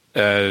out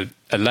a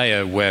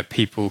layer where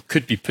people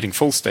could be putting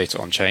false data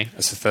on chain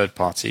as a third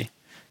party.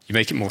 You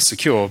make it more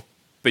secure,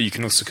 but you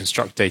can also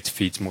construct data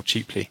feeds more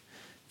cheaply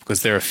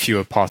because there are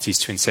fewer parties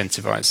to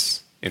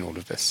incentivize in all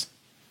of this.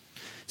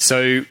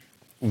 So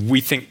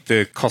we think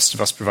the cost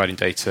of us providing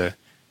data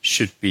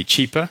should be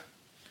cheaper.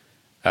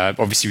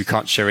 Obviously, we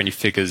can't share any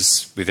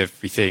figures with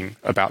everything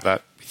about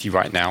that with you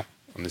right now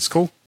on this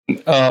call.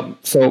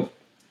 So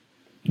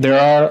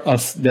there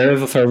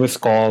is a service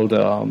called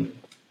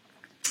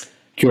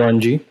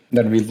QRNG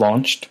that we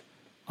launched,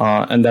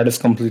 and that is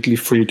completely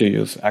free to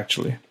use,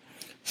 actually.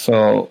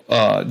 So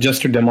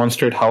just to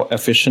demonstrate how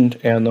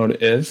efficient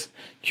Airnode is,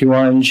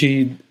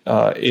 QRNG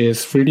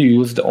is free to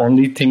use. The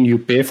only thing you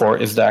pay for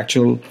is the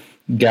actual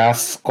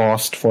gas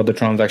cost for the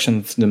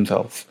transactions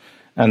themselves,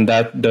 and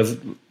that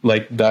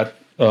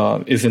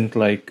isn't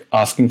like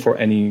asking for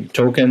any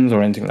tokens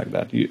or anything like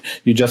that.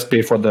 You just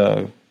pay for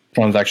the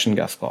transaction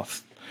gas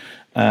cost,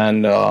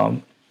 and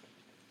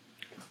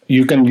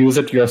you can use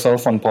it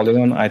yourself on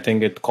Polygon. I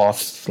think it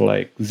costs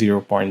like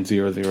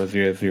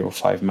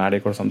 0.00005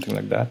 Matic or something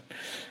like that.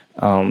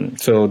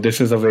 So this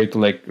is a way to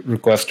like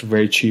request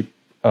very cheap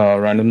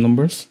random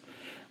numbers.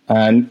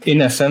 And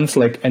in essence,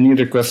 like any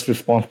request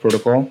response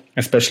protocol,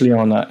 especially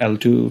on a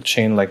L2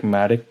 chain like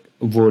Matic,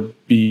 would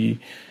be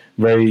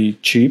very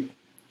cheap,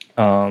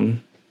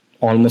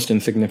 almost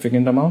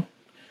insignificant amount.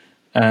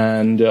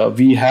 And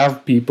we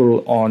have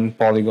people on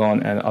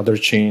Polygon and other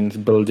chains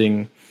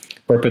building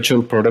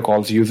perpetual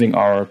protocols using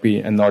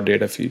RRP and not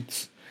data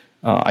feeds.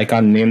 I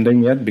can't name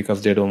them yet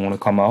because they don't want to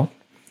come out.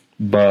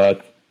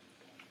 But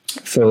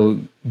so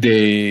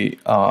they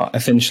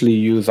essentially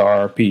use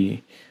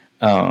RRP,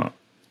 the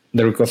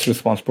request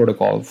response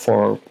protocol,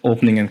 for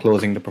opening and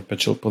closing the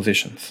perpetual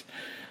positions,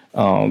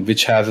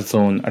 which has its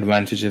own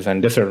advantages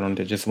and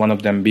disadvantages. One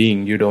of them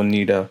being you don't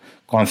need a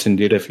constant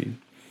data feed.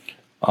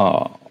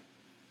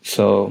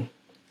 So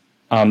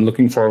I'm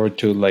looking forward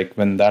to like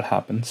when that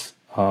happens.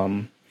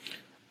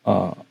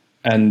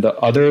 And the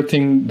other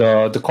thing,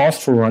 the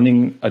cost for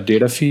running a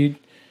data feed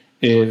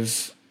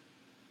is,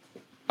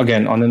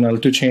 again, on an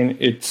L2 chain,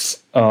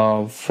 it's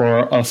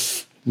for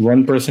us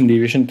 1%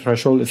 deviation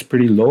threshold is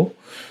pretty low,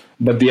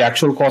 but the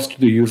actual cost to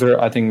the user,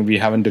 I think we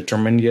haven't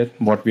determined yet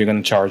what we're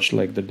going to charge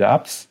like the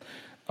dApps.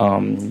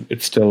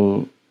 It's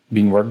still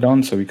being worked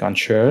on, so we can't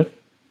share it.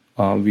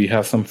 We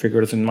have some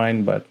figures in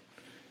mind, but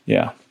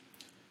yeah,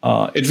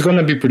 it's going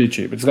to be pretty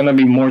cheap. It's going to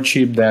be more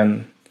cheap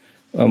than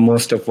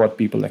most of what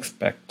people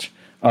expect.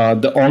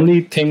 The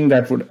only thing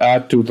that would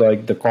add to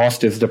like the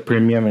cost is the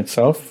premium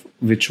itself,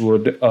 which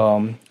would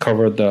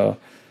cover the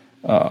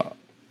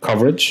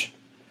coverage.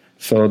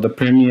 So the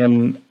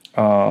premium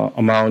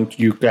amount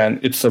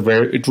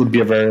it would be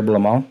a variable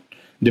amount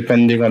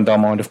depending on the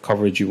amount of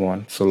coverage you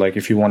want. So like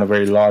if you want a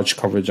very large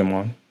coverage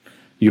amount,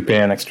 you pay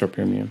an extra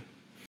premium.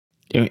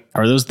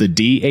 Are those the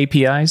D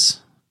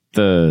APIs,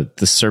 the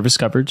service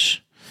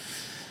coverage?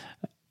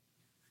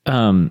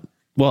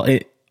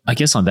 I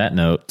guess on that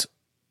note,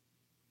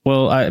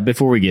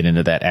 before we get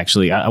into that,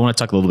 actually, I want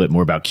to talk a little bit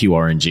more about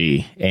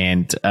QRNG.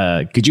 And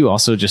could you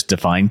also just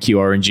define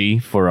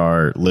QRNG for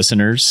our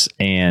listeners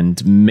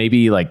and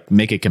maybe like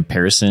make a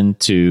comparison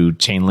to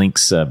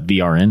Chainlink's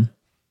VRN?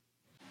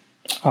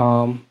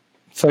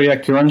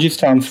 QRNG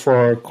stands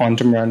for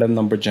Quantum Random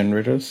Number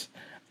Generators.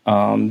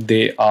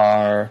 They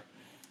are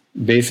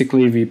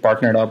basically, we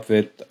partnered up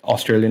with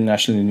Australian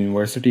National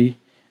University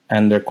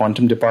and their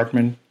quantum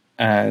department.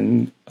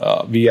 And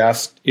we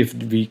asked if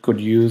we could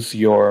use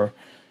your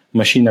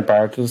machine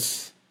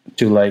apparatus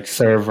to like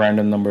serve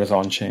random numbers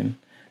on chain.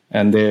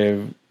 And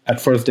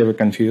at first they were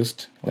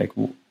confused, like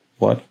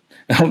what?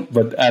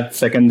 But at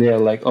second they are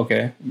like,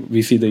 okay,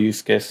 we see the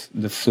use case.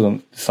 This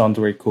sounds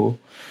very cool.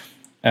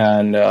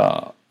 And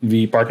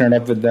we partnered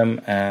up with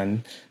them,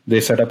 and they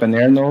set up an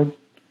Airnode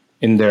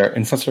in their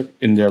infrastructure,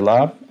 in their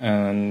lab,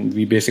 and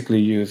we basically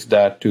use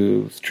that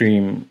to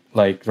stream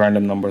like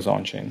random numbers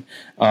on chain.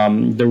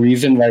 The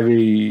reason why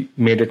we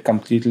made it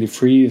completely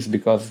free is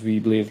because we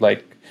believe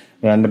like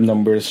random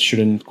numbers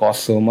shouldn't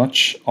cost so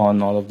much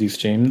on all of these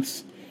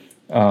chains.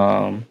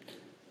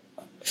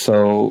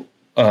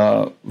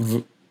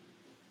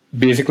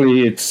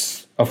 basically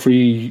it's a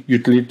free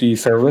utility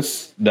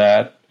service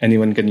that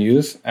anyone can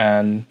use.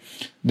 And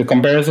the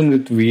comparison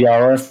with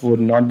VRF would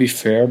not be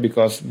fair,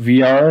 because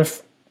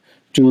VRF,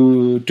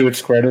 to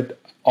its credit,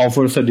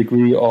 offers a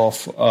degree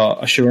of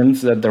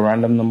assurance that the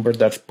random number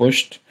that's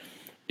pushed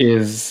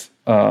is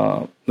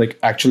like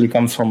actually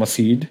comes from a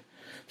seed,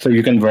 so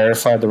you can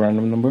verify the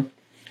random number.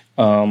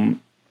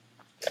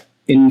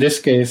 In this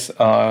case,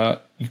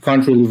 you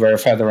can't really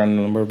verify the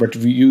random number, but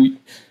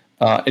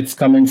it's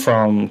coming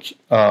from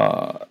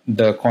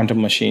the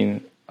quantum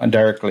machine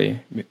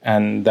directly,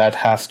 and that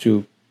has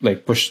to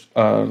like push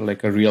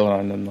like a real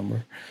random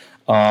number.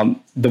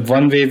 The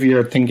one way we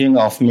are thinking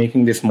of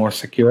making this more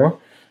secure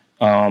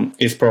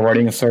is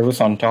providing a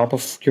service on top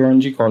of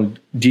QRNG called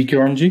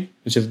DQRNG,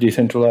 which is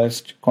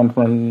decentralized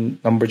quantum random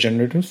number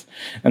generators.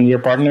 And we are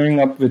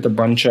partnering up with a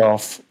bunch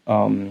of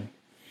QRNG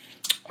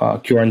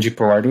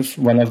providers.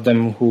 One of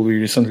them who we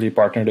recently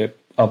partnered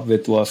up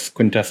with was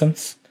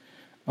Quintessence,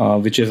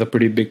 which is a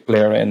pretty big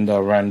player in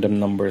the random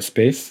number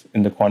space,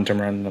 in the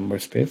quantum random number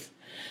space.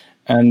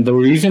 And the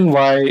reason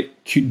why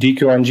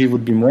DQRNG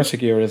would be more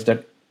secure is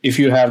that if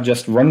you have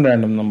just one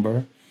random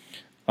number,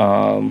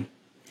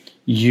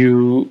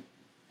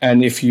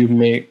 if you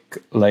make,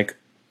 like,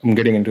 I'm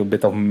getting into a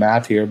bit of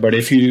math here, but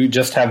if you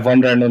just have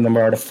one random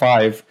number out of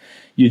 5,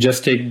 you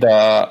just take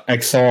the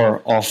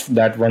XOR of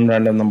that one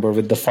random number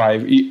with the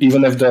 5.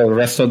 Even if the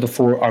rest of the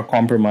 4 are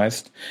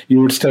compromised,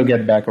 you would still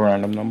get back a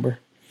random number.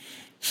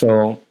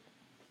 So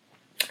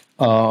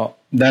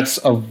that's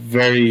a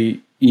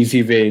very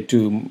easy way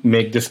to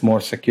make this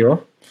more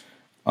secure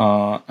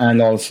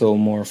and also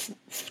more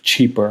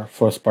cheaper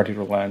first-party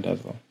reliant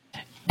as well.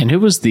 And who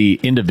was the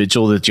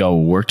individual that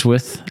y'all worked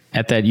with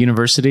at that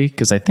university?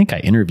 Because I think I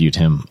interviewed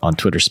him on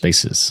Twitter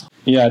Spaces.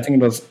 Yeah, I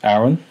think it was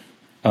Aaron.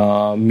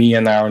 Me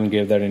and Aaron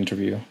gave that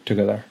interview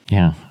together.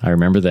 Yeah, I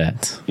remember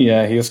that.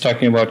 Yeah, he was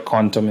talking about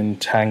quantum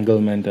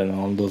entanglement and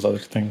all those other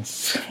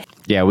things.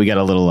 Yeah, we got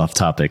a little off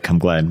topic. I'm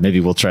glad. Maybe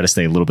we'll try to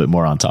stay a little bit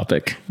more on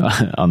topic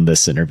on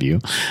this interview.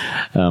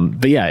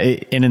 But yeah,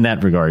 and in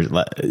that regard,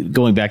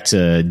 going back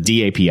to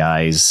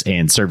DAPIs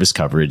and service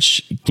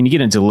coverage, can you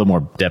get into a little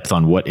more depth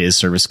on what is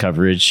service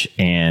coverage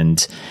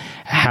and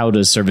how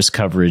does service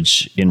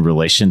coverage in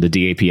relation to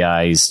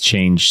DAPIs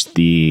change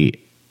the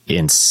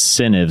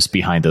incentives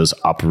behind those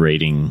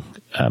operating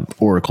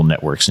Oracle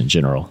networks in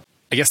general?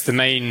 I guess the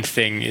main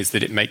thing is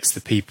that it makes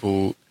the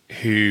people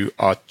who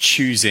are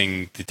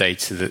choosing the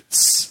data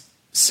that's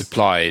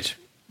supplied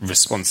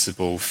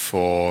responsible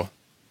for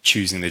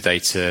choosing the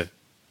data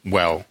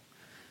well.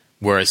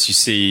 Whereas you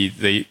see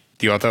the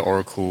other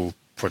Oracle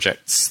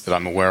projects that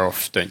I'm aware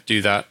of don't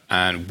do that.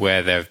 And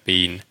where there have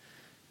been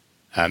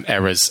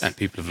errors and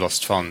people have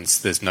lost funds,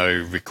 there's no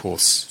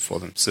recourse for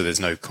them. So there's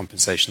no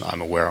compensation that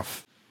I'm aware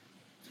of.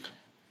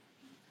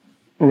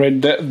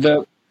 Right.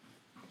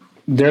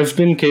 There's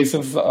been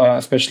cases,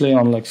 especially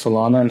on like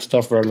Solana and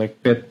stuff, where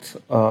like Pit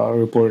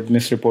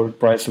misreported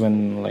price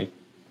when like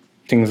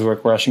things were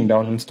crashing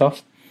down and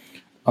stuff.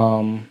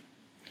 So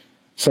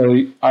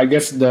I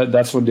guess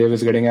that's what Dave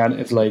is getting at.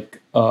 Is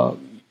like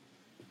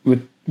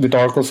with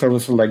Oracle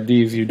services like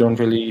these, you don't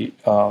really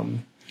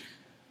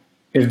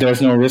if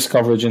there's no risk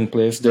coverage in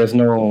place, there's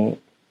no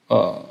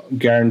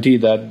guarantee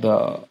that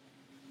the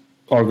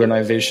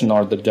organization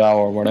or the DAO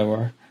or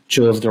whatever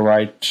chose the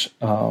right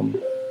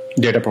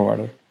data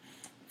provider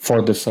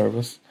for this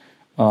service.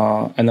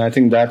 And I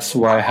think that's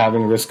why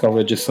having risk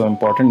coverage is so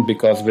important,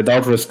 because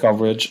without risk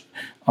coverage,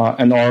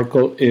 an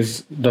Oracle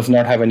does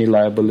not have any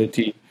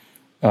liability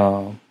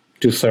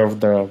to serve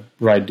the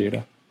right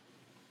data,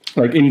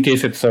 like in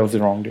case it serves the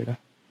wrong data.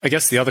 I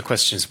guess the other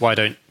question is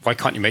why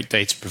can't you make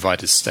data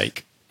providers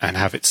stake and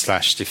have it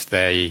slashed if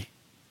they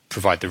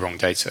provide the wrong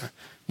data?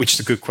 Which is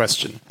a good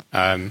question.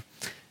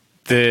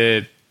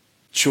 The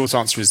short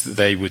answer is that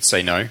they would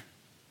say no.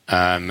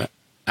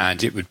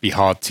 And it would be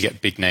hard to get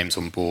big names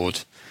on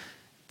board.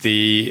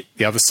 The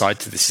other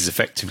side to this is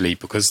effectively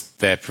because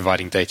they're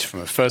providing data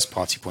from a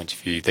first-party point of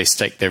view, they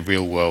stake their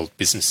real-world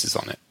businesses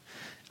on it.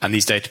 And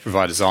these data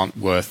providers aren't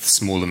worth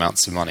small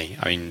amounts of money.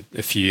 I mean,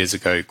 a few years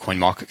ago,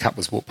 CoinMarketCap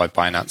was bought by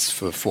Binance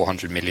for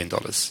 $400 million.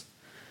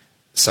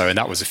 And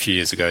that was a few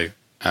years ago,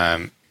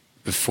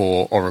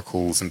 before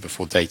Oracles and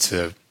before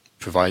data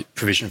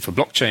provision for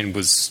blockchain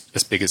was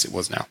as big as it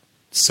was now.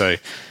 So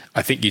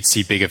I think you'd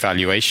see bigger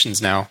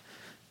valuations now.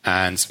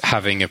 And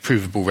having a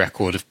provable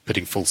record of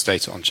putting false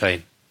data on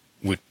chain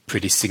would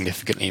pretty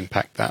significantly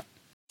impact that.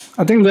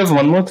 I think there's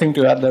one more thing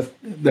to add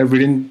that we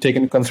didn't take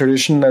into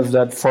consideration, is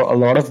that for a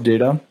lot of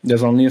data,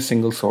 there's only a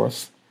single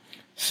source.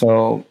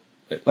 So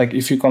like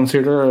if you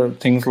consider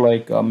things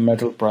like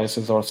metal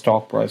prices or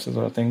stock prices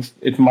or things,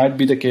 it might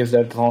be the case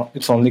that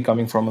it's only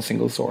coming from a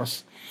single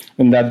source,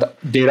 and that the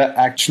data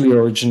actually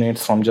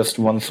originates from just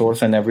one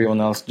source and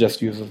everyone else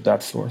just uses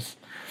that source.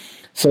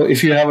 So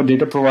if you have a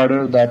data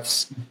provider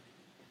that's,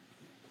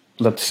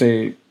 let's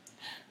say,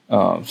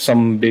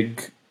 some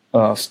big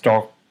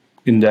stock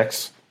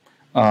index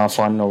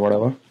fund or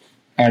whatever,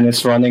 and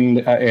it's running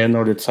the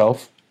Airnode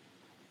itself,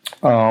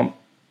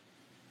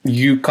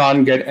 you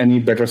can't get any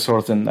better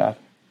source than that.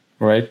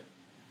 right?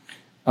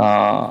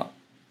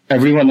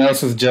 Everyone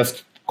else is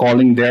just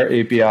calling their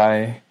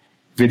API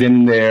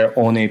within their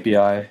own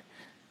API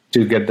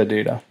to get the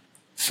data.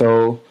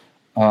 So,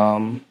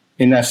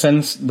 in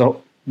essence, the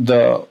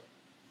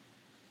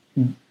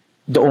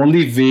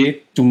only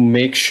way to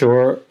make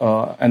sure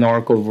an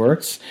oracle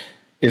works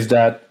is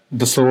that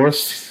the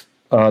source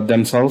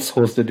themselves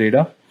hosts the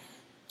data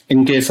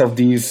in case of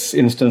these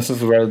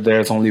instances where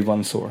there's only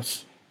one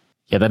source.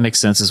 Yeah, that makes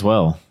sense as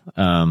well.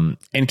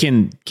 And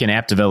can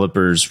app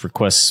developers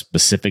request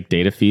specific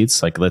data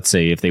feeds? Like, let's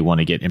say if they want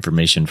to get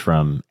information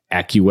from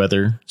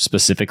AccuWeather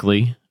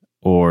specifically,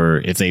 or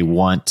if they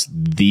want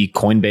the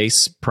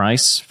Coinbase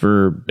price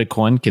for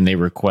Bitcoin, can they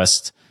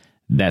request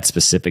that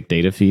specific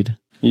data feed?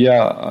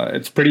 Yeah,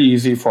 it's pretty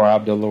easy for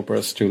app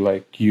developers to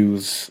like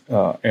use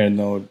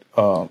Airnode,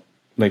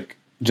 like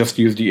just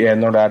use the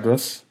Airnode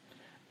address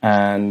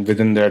and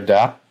within their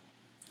dApp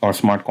or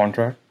smart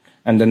contract,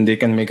 and then they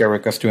can make a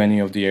request to any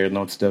of the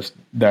Airnodes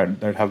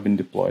that have been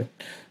deployed.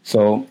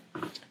 So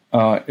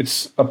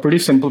it's a pretty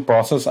simple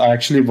process. I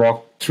actually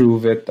walked through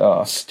with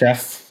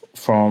Steph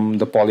from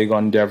the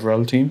Polygon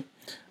DevRel team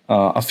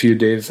a few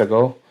days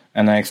ago,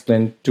 and I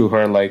explained to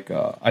her like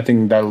I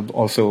think that'll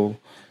also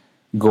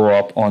go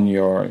up on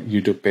your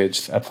YouTube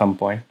page at some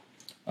point.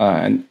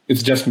 And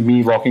it's just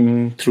me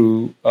walking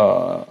through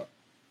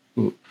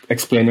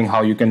explaining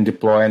how you can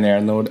deploy an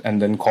Airnode and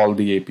then call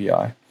the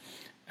API,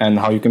 and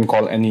how you can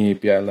call any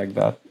API like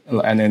that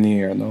and any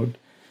Airnode.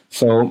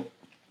 So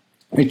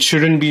it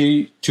shouldn't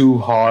be too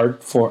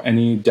hard for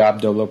any dApp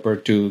developer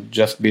to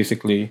just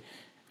basically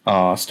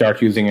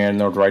start using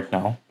Airnode right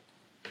now.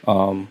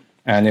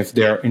 And if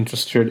they're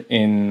interested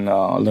in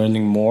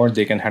learning more,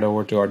 they can head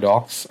over to our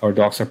docs. Our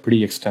docs are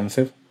pretty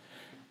extensive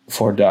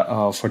for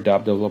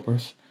dApp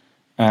developers.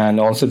 And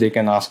also they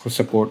can ask for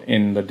support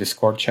in the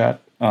Discord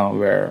chat,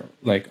 where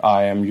like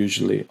I am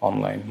usually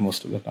online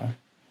most of the time.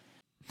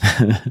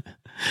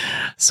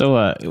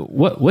 So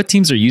what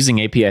teams are using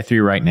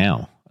API3 right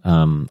now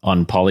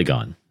on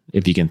Polygon,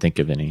 if you can think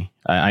of any?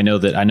 I know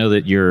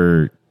that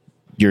your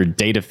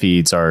data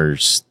feeds are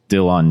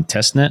still on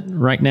testnet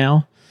right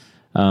now.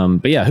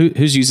 But yeah,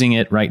 who's using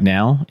it right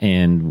now,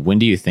 and when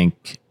do you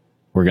think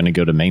we're going to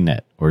go to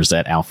mainnet, or is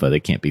that alpha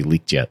that can't be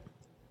leaked yet?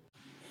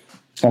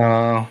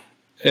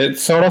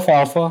 It's sort of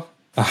alpha,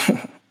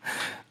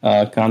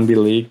 can't be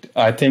leaked.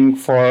 I think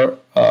for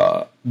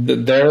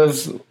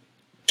there's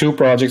two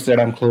projects that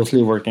I'm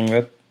closely working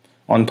with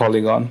on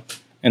Polygon,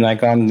 and I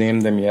can't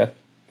name them yet.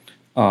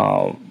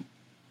 That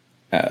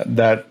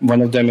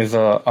one of them is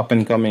a up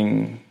and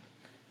coming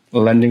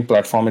lending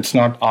platform. It's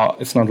not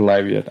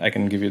live yet. I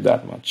can give you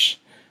that much.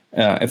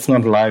 It's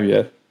not live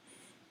yet,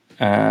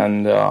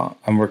 and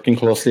I'm working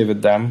closely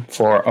with them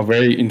for a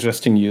very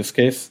interesting use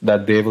case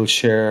that they will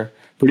share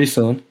pretty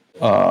soon.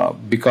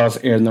 Because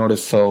Airnode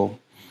is so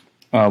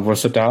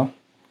versatile,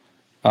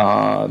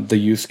 the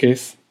use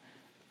case.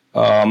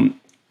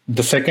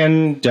 The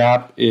second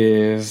dApp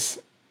is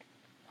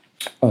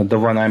the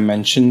one I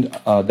mentioned.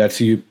 That's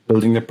you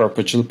building the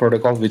perpetual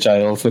protocol, which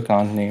I also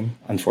can't name,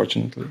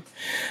 unfortunately.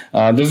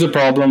 There's a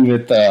problem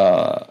with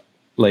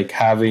like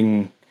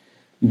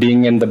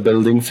being in the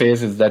building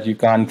phase, is that you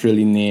can't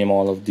really name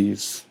all of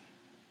these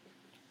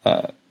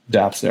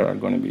dApps that are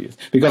going to be used,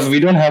 because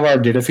we don't have our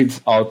data feeds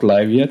out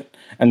live yet.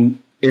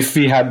 And if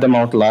we had them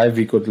out live,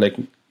 we could like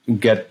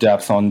get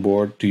dApps on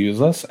board to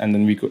use us, and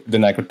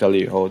then I could tell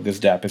you, oh, this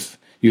dApp is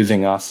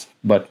using us,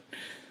 but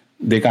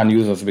they can't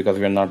use us because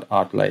we're not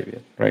out live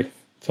yet, right?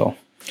 So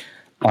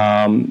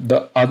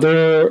the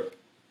other,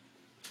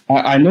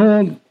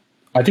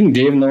 I think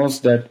Dave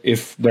knows that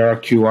if there are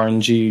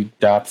QRNG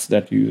dApps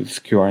that use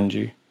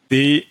QRNG.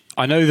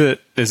 I know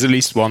that there's at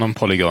least one on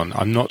Polygon.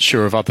 I'm not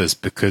sure of others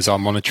because our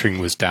monitoring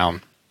was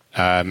down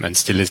and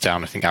still is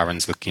down. I think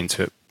Aaron's looking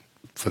into it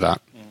for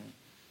that.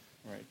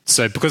 Right.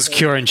 So because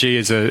QRNG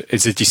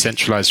is a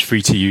decentralized,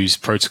 free-to-use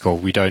protocol,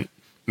 we don't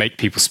make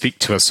people speak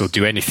to us or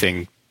do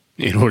anything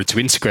in order to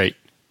integrate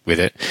with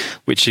it,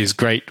 which is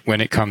great when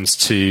it comes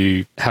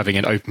to having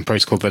an open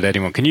protocol that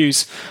anyone can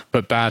use,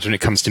 but bad when it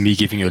comes to me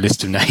giving you a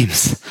list of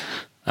names.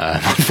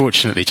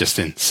 Unfortunately,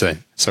 Justin. So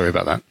sorry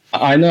about that.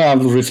 I know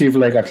I've received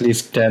like at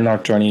least 10 or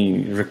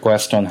 20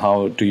 requests on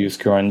how to use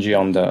QRNG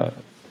on the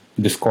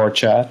Discord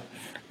chat.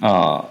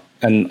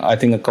 And I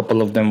think a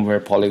couple of them were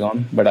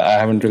Polygon, but I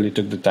haven't really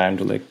took the time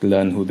to like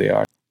learn who they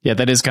are. Yeah,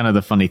 that is kind of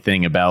the funny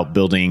thing about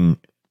building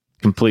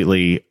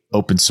completely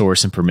open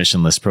source and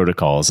permissionless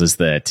protocols, is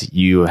that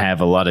you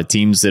have a lot of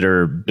teams that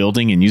are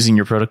building and using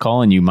your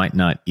protocol, and you might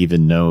not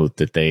even know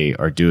that they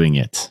are doing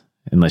it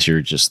unless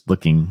you're just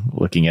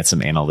looking at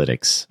some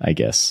analytics, I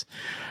guess.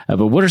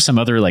 But what are some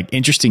other like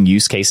interesting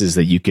use cases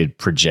that you could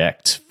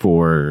project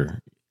for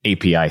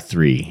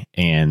API3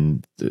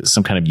 and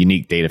some kind of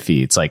unique data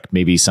feeds, like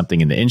maybe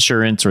something in the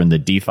insurance or in the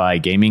DeFi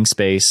gaming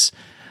space?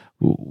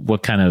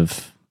 What kind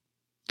of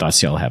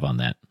thoughts y'all have on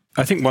that?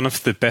 I think one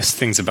of the best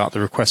things about the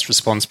request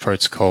response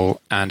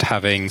protocol and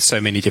having so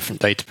many different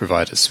data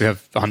providers, we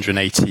have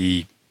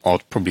 180 or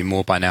probably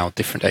more by now,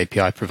 different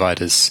API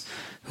providers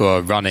who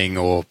are running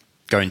or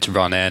going to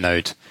run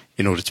Airnode,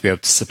 in order to be able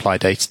to supply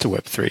data to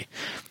Web3.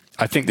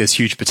 I think there's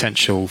huge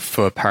potential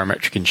for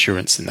parametric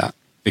insurance in that,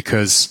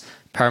 because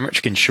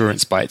parametric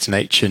insurance by its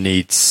nature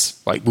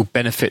will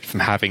benefit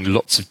from having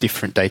lots of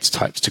different data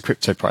types to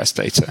crypto price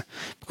data.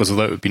 Because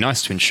although it would be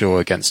nice to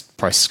insure against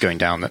prices going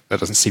down, that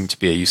doesn't seem to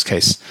be a use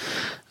case.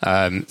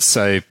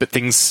 But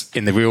things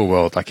in the real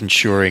world, like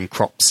insuring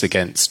crops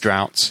against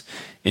drought,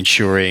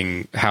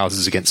 insuring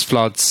houses against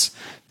floods,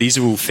 these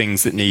are all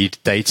things that need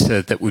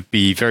data that would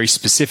be very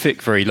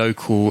specific, very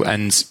local,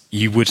 and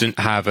you wouldn't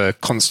have a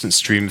constant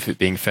stream of it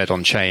being fed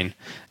on chain.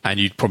 And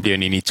you'd probably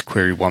only need to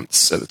query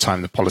once at the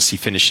time the policy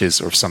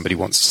finishes, or if somebody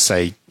wants to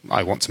say,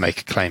 I want to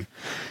make a claim.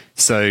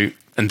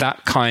 And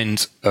that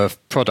kind of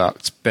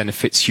product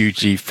benefits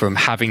hugely from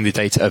having the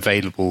data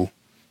available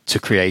to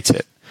create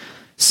it.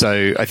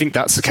 So I think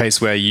that's the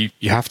case where you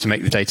have to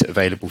make the data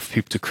available for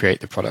people to create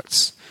the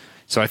products.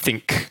 So I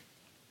think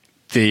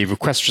the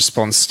request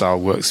response style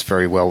works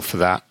very well for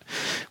that.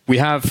 We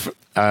have,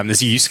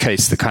 there's a use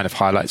case that kind of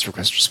highlights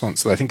request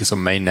response that I think is on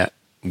mainnet,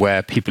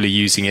 where people are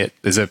using it.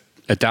 There's a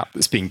dApp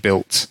that's being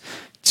built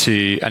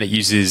and it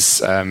uses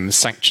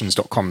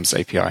sanctions.com's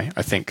API,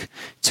 I think,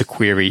 to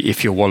query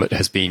if your wallet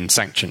has been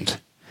sanctioned.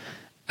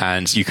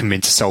 And you can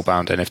mint a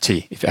cellbound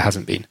NFT if it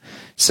hasn't been.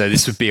 So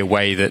this would be a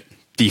way that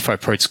DeFi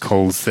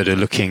protocols that are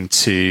looking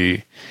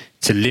to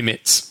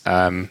limit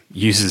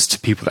users to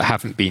people that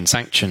haven't been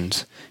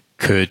sanctioned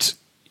could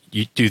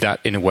you do that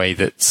in a way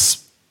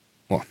that's,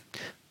 well,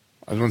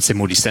 I don't want to say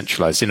more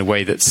decentralized, in a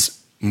way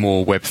that's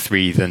more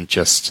Web3 than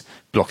just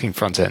blocking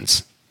front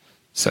ends.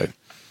 So,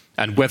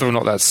 and whether or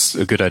not that's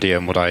a good idea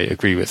and what I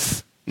agree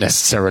with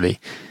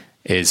necessarily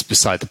is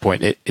beside the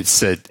point.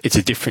 It's a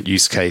different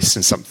use case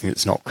and something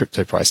that's not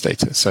crypto price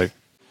data. So,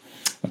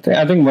 okay,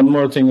 I think one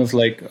more thing is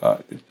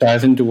it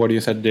ties into what you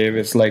said, Dave.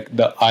 It's like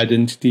the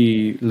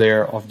identity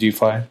layer of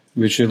DeFi,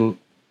 which will,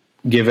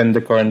 given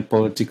the current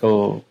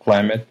political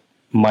climate,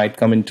 might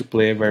come into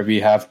play, where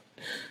we have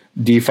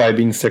DeFi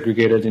being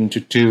segregated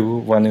into two.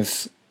 One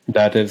is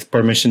that is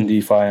permission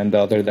DeFi, and the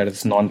other that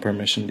is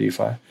non-permission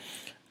DeFi.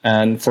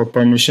 And for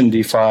permission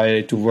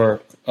DeFi to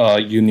work,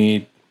 you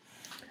need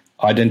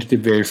identity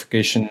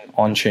verification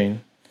on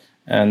chain,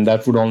 and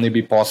that would only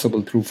be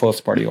possible through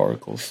first-party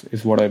oracles,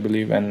 is what I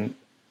believe.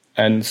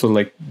 And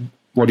so,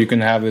 what you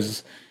can have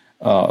is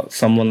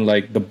someone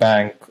like the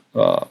bank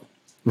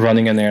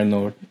running an air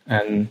node,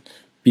 and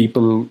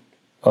people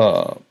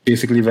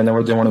basically,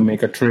 whenever they want to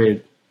make a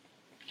trade,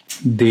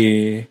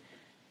 they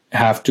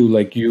have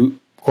to you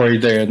query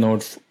the air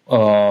node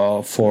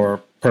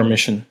for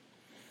permission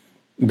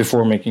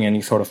before making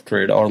any sort of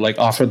trade, or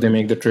after they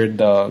make the trade,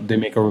 they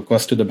make a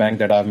request to the bank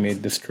that I've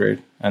made this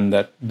trade, and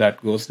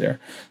that goes there.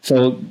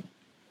 So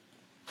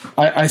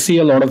I see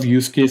a lot of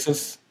use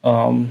cases,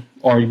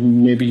 or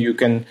maybe you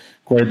can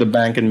query the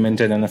bank and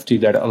mint an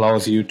NFT that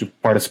allows you to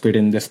participate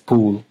in this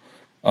pool.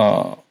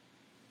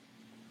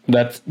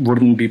 That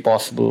wouldn't be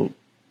possible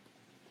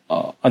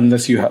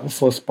unless you have a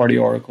first-party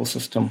Oracle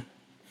system,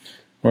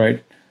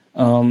 right?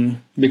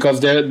 Because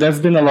there's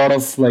been a lot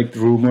of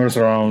rumors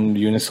around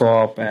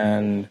Uniswap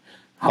and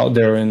how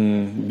they're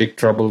in big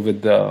trouble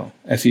with the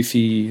SEC,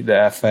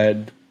 the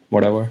Fed,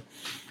 whatever.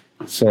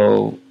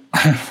 So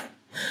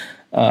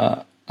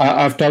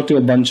I've talked to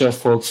a bunch of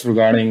folks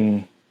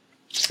regarding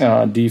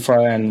DeFi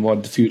and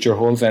what the future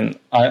holds, and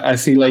I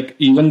see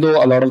even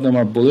though a lot of them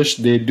are bullish,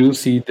 they do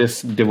see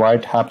this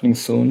divide happening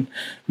soon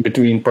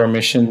between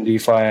permission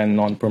DeFi and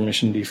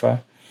non-permission DeFi,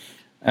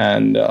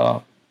 and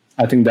I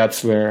think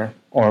that's where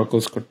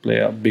oracles could play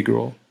a big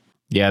role.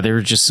 Yeah, there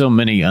are just so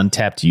many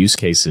untapped use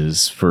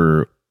cases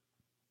for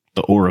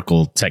the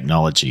Oracle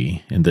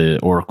technology and the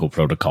Oracle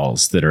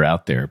protocols that are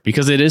out there,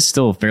 because it is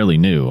still fairly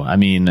new. I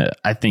mean,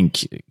 I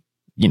think,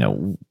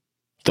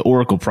 the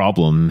Oracle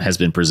problem has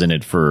been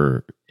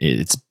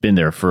it's been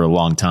there for a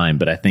long time.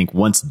 But I think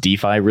once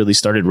DeFi really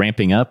started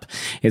ramping up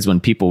is when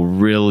people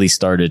really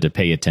started to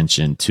pay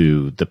attention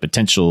to the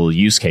potential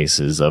use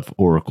cases of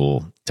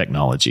Oracle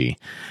technology.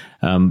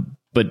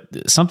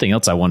 But something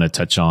else I want to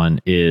touch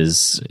on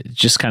is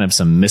just kind of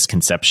some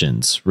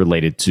misconceptions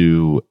related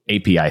to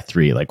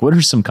API3. What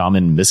are some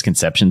common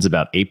misconceptions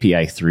about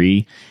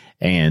API3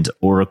 and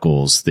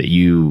oracles that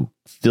you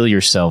feel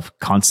yourself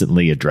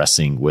constantly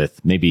addressing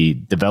with maybe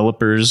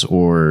developers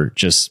or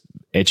just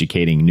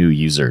educating new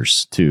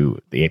users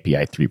to the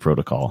API3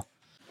 protocol?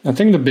 I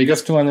think the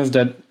biggest one is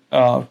that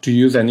to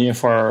use any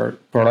of our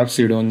products,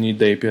 you don't need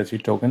the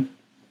API3 token.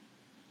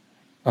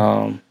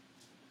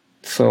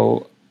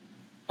 So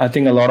I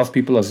think a lot of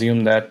people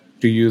assume that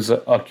to use a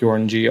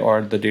QRNG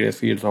or the data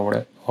feeds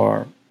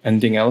or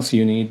anything else,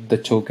 you need the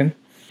token.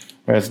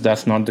 Whereas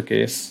that's not the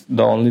case.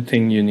 The only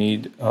thing you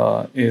need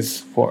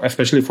is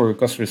especially for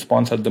request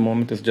response at the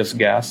moment, is just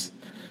gas,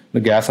 the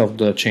gas of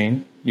the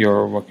chain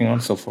you're working on.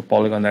 So for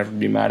Polygon, that would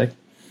be Matic.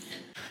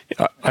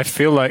 I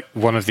feel like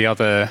one of the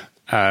other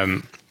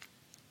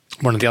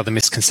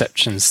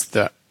misconceptions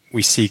that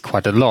we see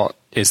quite a lot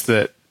is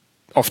that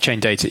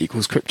off-chain data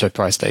equals crypto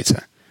price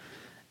data.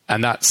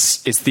 And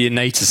it's the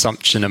innate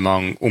assumption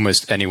among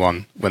almost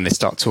anyone when they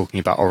start talking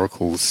about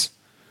oracles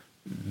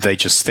they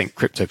just think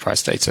crypto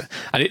price data.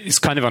 And it's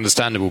kind of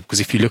understandable, because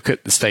if you look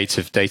at the state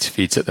of data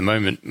feeds at the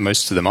moment,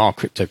 most of them are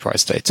crypto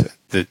price data.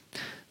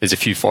 There's a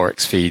few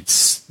Forex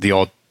feeds, the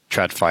odd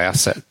TradFi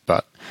asset,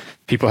 but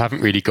people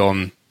haven't really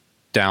gone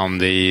down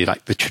the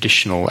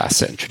traditional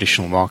asset and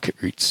traditional market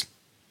routes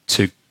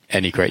to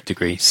any great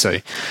degree. So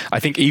I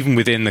think even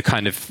within the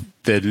kind of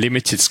the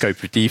limited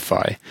scope of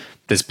DeFi,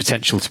 there's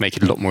potential to make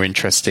it a lot more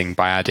interesting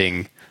by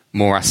adding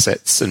more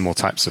assets and more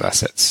types of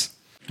assets.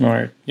 All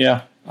right.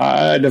 Yeah,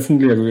 I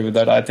definitely agree with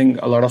that. I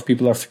think a lot of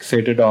people are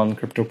fixated on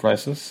crypto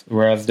prices,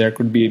 whereas there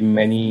could be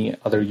many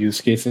other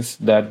use cases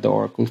that the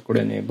oracles could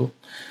enable.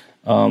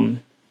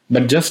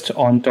 But just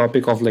on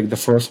topic of like the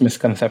first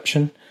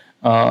misconception,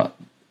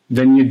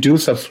 when you do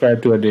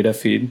subscribe to a data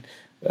feed,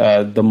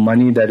 the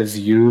money that is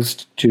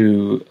used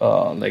to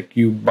like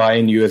you buy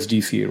in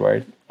USDC,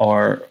 right,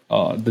 or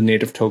the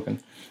native token,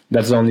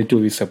 that's the only two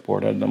we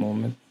support at the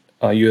moment.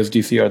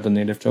 USDC or the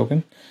native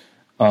token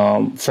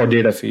for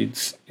data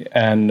feeds,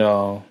 and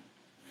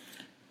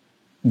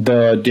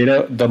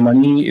the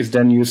money is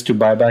then used to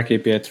buy back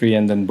API3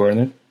 and then burn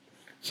it.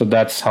 So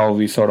that's how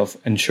we sort of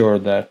ensure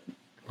that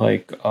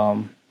like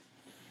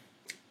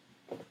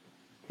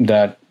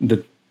that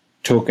the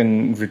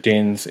token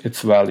retains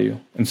its value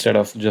instead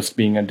of just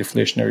being a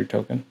deflationary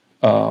token,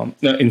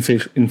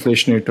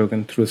 inflationary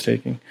token through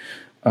staking.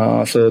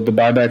 So the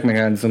buyback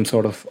mechanism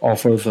sort of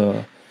offers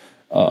a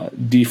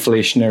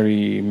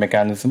deflationary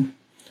mechanism,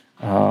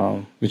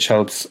 which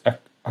helps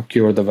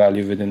accrue the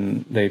value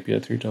within the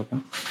API3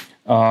 token.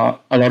 A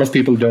lot of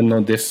people don't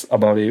know this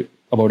about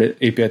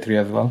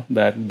API3 as well,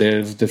 that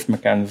there's this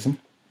mechanism.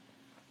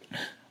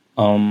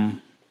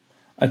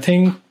 I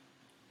think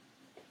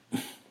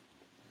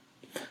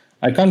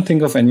I can't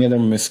think of any other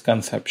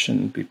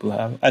misconception people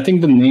have. I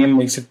think the name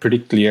makes it pretty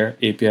clear,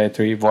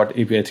 API3, what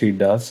API3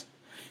 does,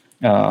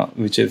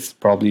 which is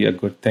probably a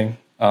good thing.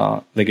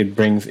 Like it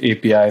brings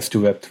APIs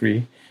to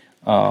Web3.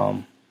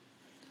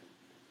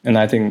 And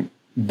I think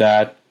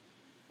that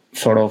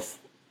sort of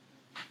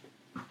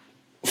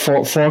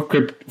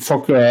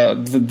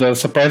the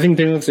surprising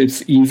thing is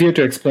it's easier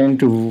to explain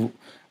to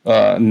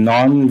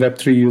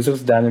non-Web3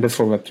 users than it is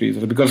for Web3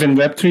 users. Because in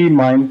Web3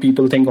 mind,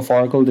 people think of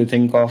Oracle, they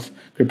think of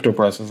crypto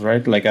prices,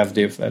 right? Like as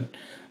Dave said.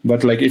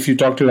 But like if you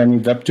talk to any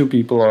Web2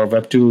 people or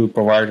Web2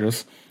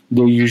 providers,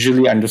 they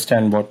usually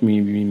understand what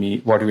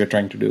we are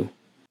trying to do.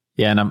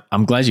 Yeah, and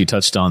I'm glad you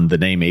touched on the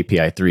name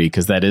API3,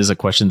 because that is a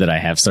question that I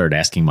have started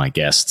asking my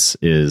guests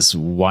is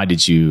why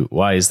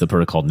is the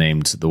protocol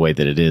named the way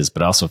that it is?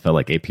 But I also felt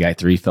like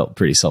API3 felt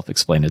pretty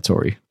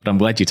self-explanatory. But I'm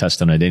glad you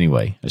touched on it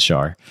anyway,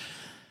 Ashar.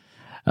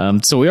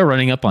 So we are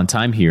running up on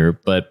time here,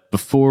 but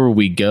before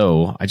we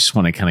go, I just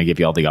want to kind of give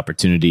you all the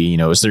opportunity.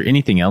 Is there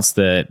anything else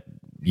that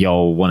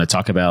y'all want to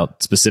talk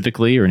about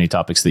specifically, or any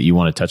topics that you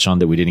want to touch on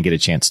that we didn't get a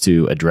chance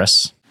to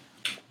address?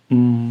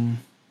 I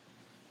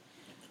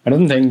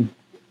don't think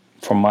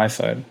from my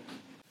side.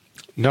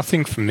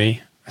 Nothing from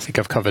me. I think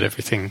I've covered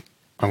everything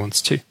I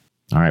wanted to.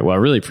 All right. Well, I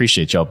really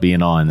appreciate y'all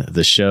being on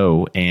the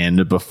show.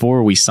 And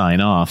before we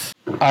sign off,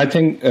 I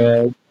think...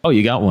 oh,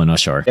 you got one,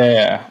 Ashar.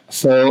 Yeah.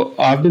 So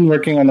I've been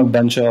working on a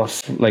bunch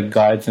of like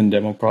guides and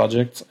demo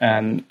projects.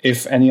 And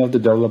if any of the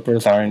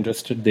developers are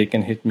interested, they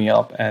can hit me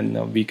up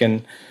and we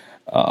can,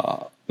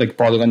 like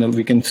Polygon,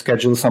 we can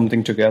schedule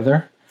something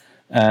together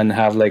and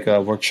have like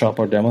a workshop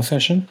or demo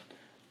session.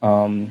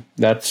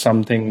 That's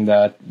something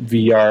that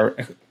we are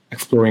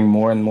exploring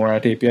more and more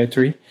at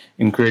API3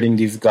 in creating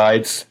these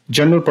guides,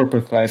 general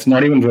purpose guides,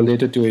 not even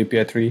related to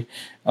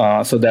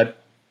API3, so that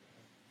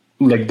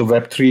like the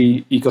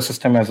Web3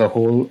 ecosystem as a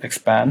whole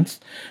expands.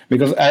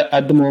 Because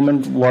at the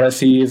moment, what I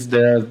see is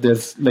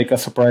there's like a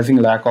surprising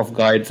lack of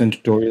guides and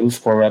tutorials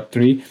for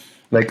Web3.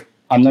 Like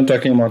I'm not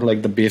talking about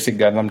like the basic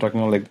guides. I'm talking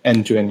about like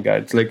end-to-end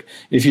guides. Like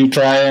if you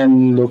try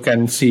and look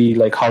and see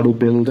like how to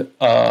build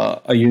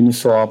a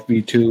Uniswap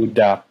V2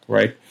 dApp,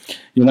 right?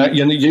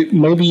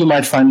 Maybe you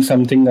might find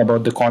something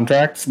about the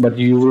contracts, but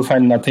you will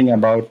find nothing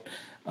about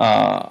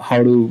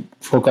how to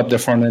hook up the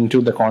front end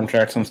to the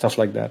contracts and stuff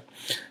like that.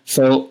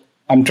 So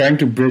I'm trying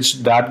to bridge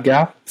that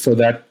gap so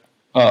that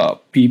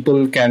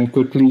people can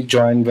quickly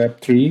join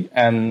Web3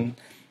 and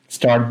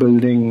start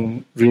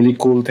building really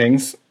cool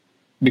things.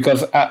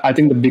 Because I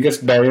think the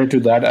biggest barrier to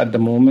that at the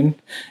moment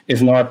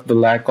is not the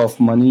lack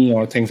of money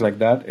or things like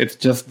that. It's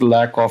just the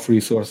lack of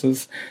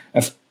resources,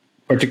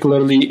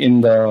 particularly in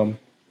the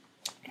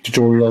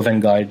tutorials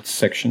and guides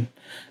section.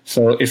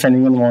 So if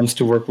anyone wants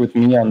to work with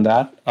me on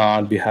that,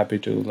 I'd be happy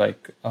to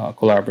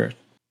collaborate.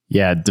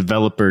 Yeah,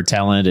 developer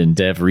talent and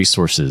dev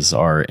resources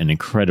are an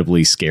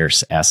incredibly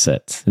scarce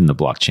asset in the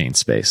blockchain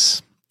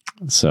space.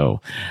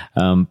 So,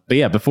 but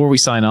yeah, before we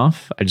sign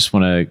off, I just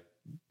want to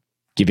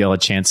give y'all a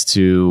chance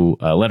to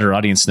let our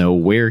audience know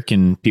where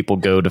can people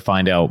go to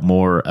find out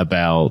more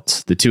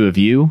about the two of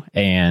you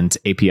and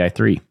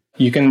API3.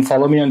 You can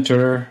follow me on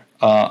Twitter,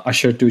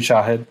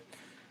 Ashar2Shahid,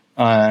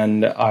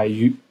 and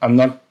I'm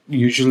not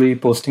usually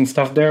posting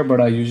stuff there,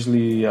 but I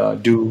usually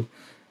do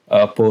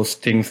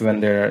post things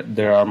when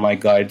there are my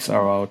guides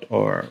are out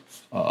or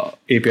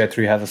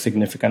API3 has a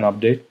significant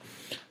update.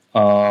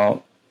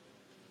 You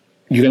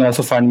can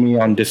also find me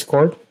on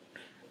Discord,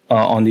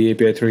 on the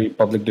API3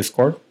 public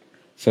Discord.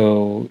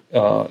 So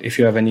if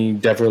you have any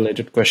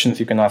dev-related questions,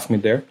 you can ask me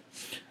there.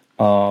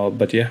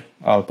 But yeah,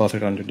 I'll pass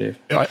it on to Dave.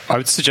 I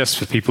would suggest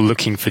for people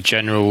looking for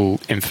general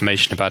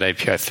information about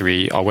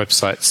API3, our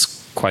website's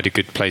quite a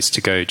good place to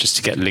go just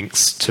to get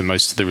links to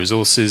most of the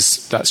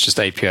resources. That's just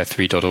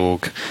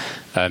api3.org.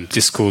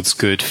 Discord's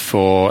good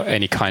for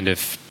any kind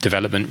of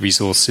development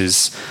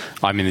resources.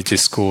 I'm in the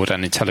Discord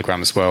and in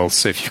Telegram as well.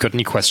 So if you've got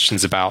any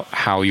questions about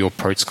how your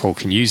protocol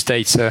can use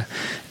data,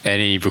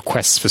 any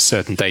requests for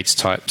certain data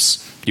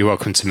types, you're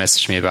welcome to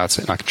message me about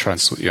it and I can try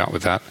and sort you out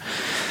with that.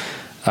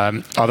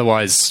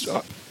 Otherwise,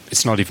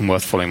 it's not even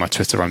worth following my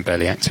Twitter. I'm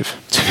barely active,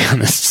 to be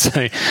honest.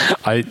 So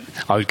I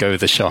would go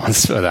with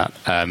Ashar's for that.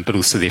 But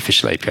also the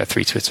official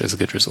API3 Twitter is a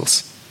good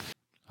resource.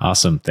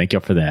 Awesome. Thank you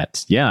for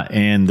that. Yeah.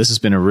 And this has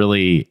been a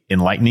really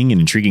enlightening and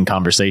intriguing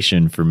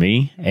conversation for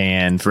me.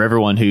 And for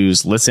everyone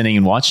who's listening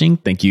and watching,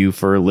 thank you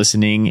for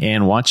listening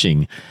and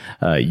watching.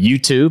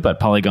 YouTube at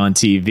Polygon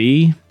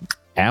TV,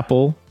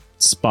 Apple,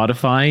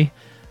 Spotify.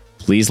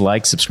 Please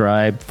like,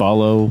 subscribe,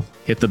 follow,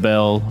 hit the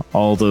bell,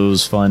 all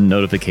those fun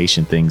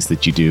notification things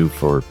that you do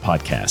for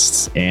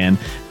podcasts. And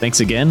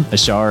thanks again,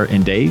 Ashar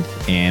and Dave,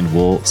 and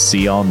we'll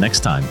see y'all next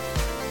time.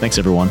 Thanks,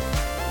 everyone.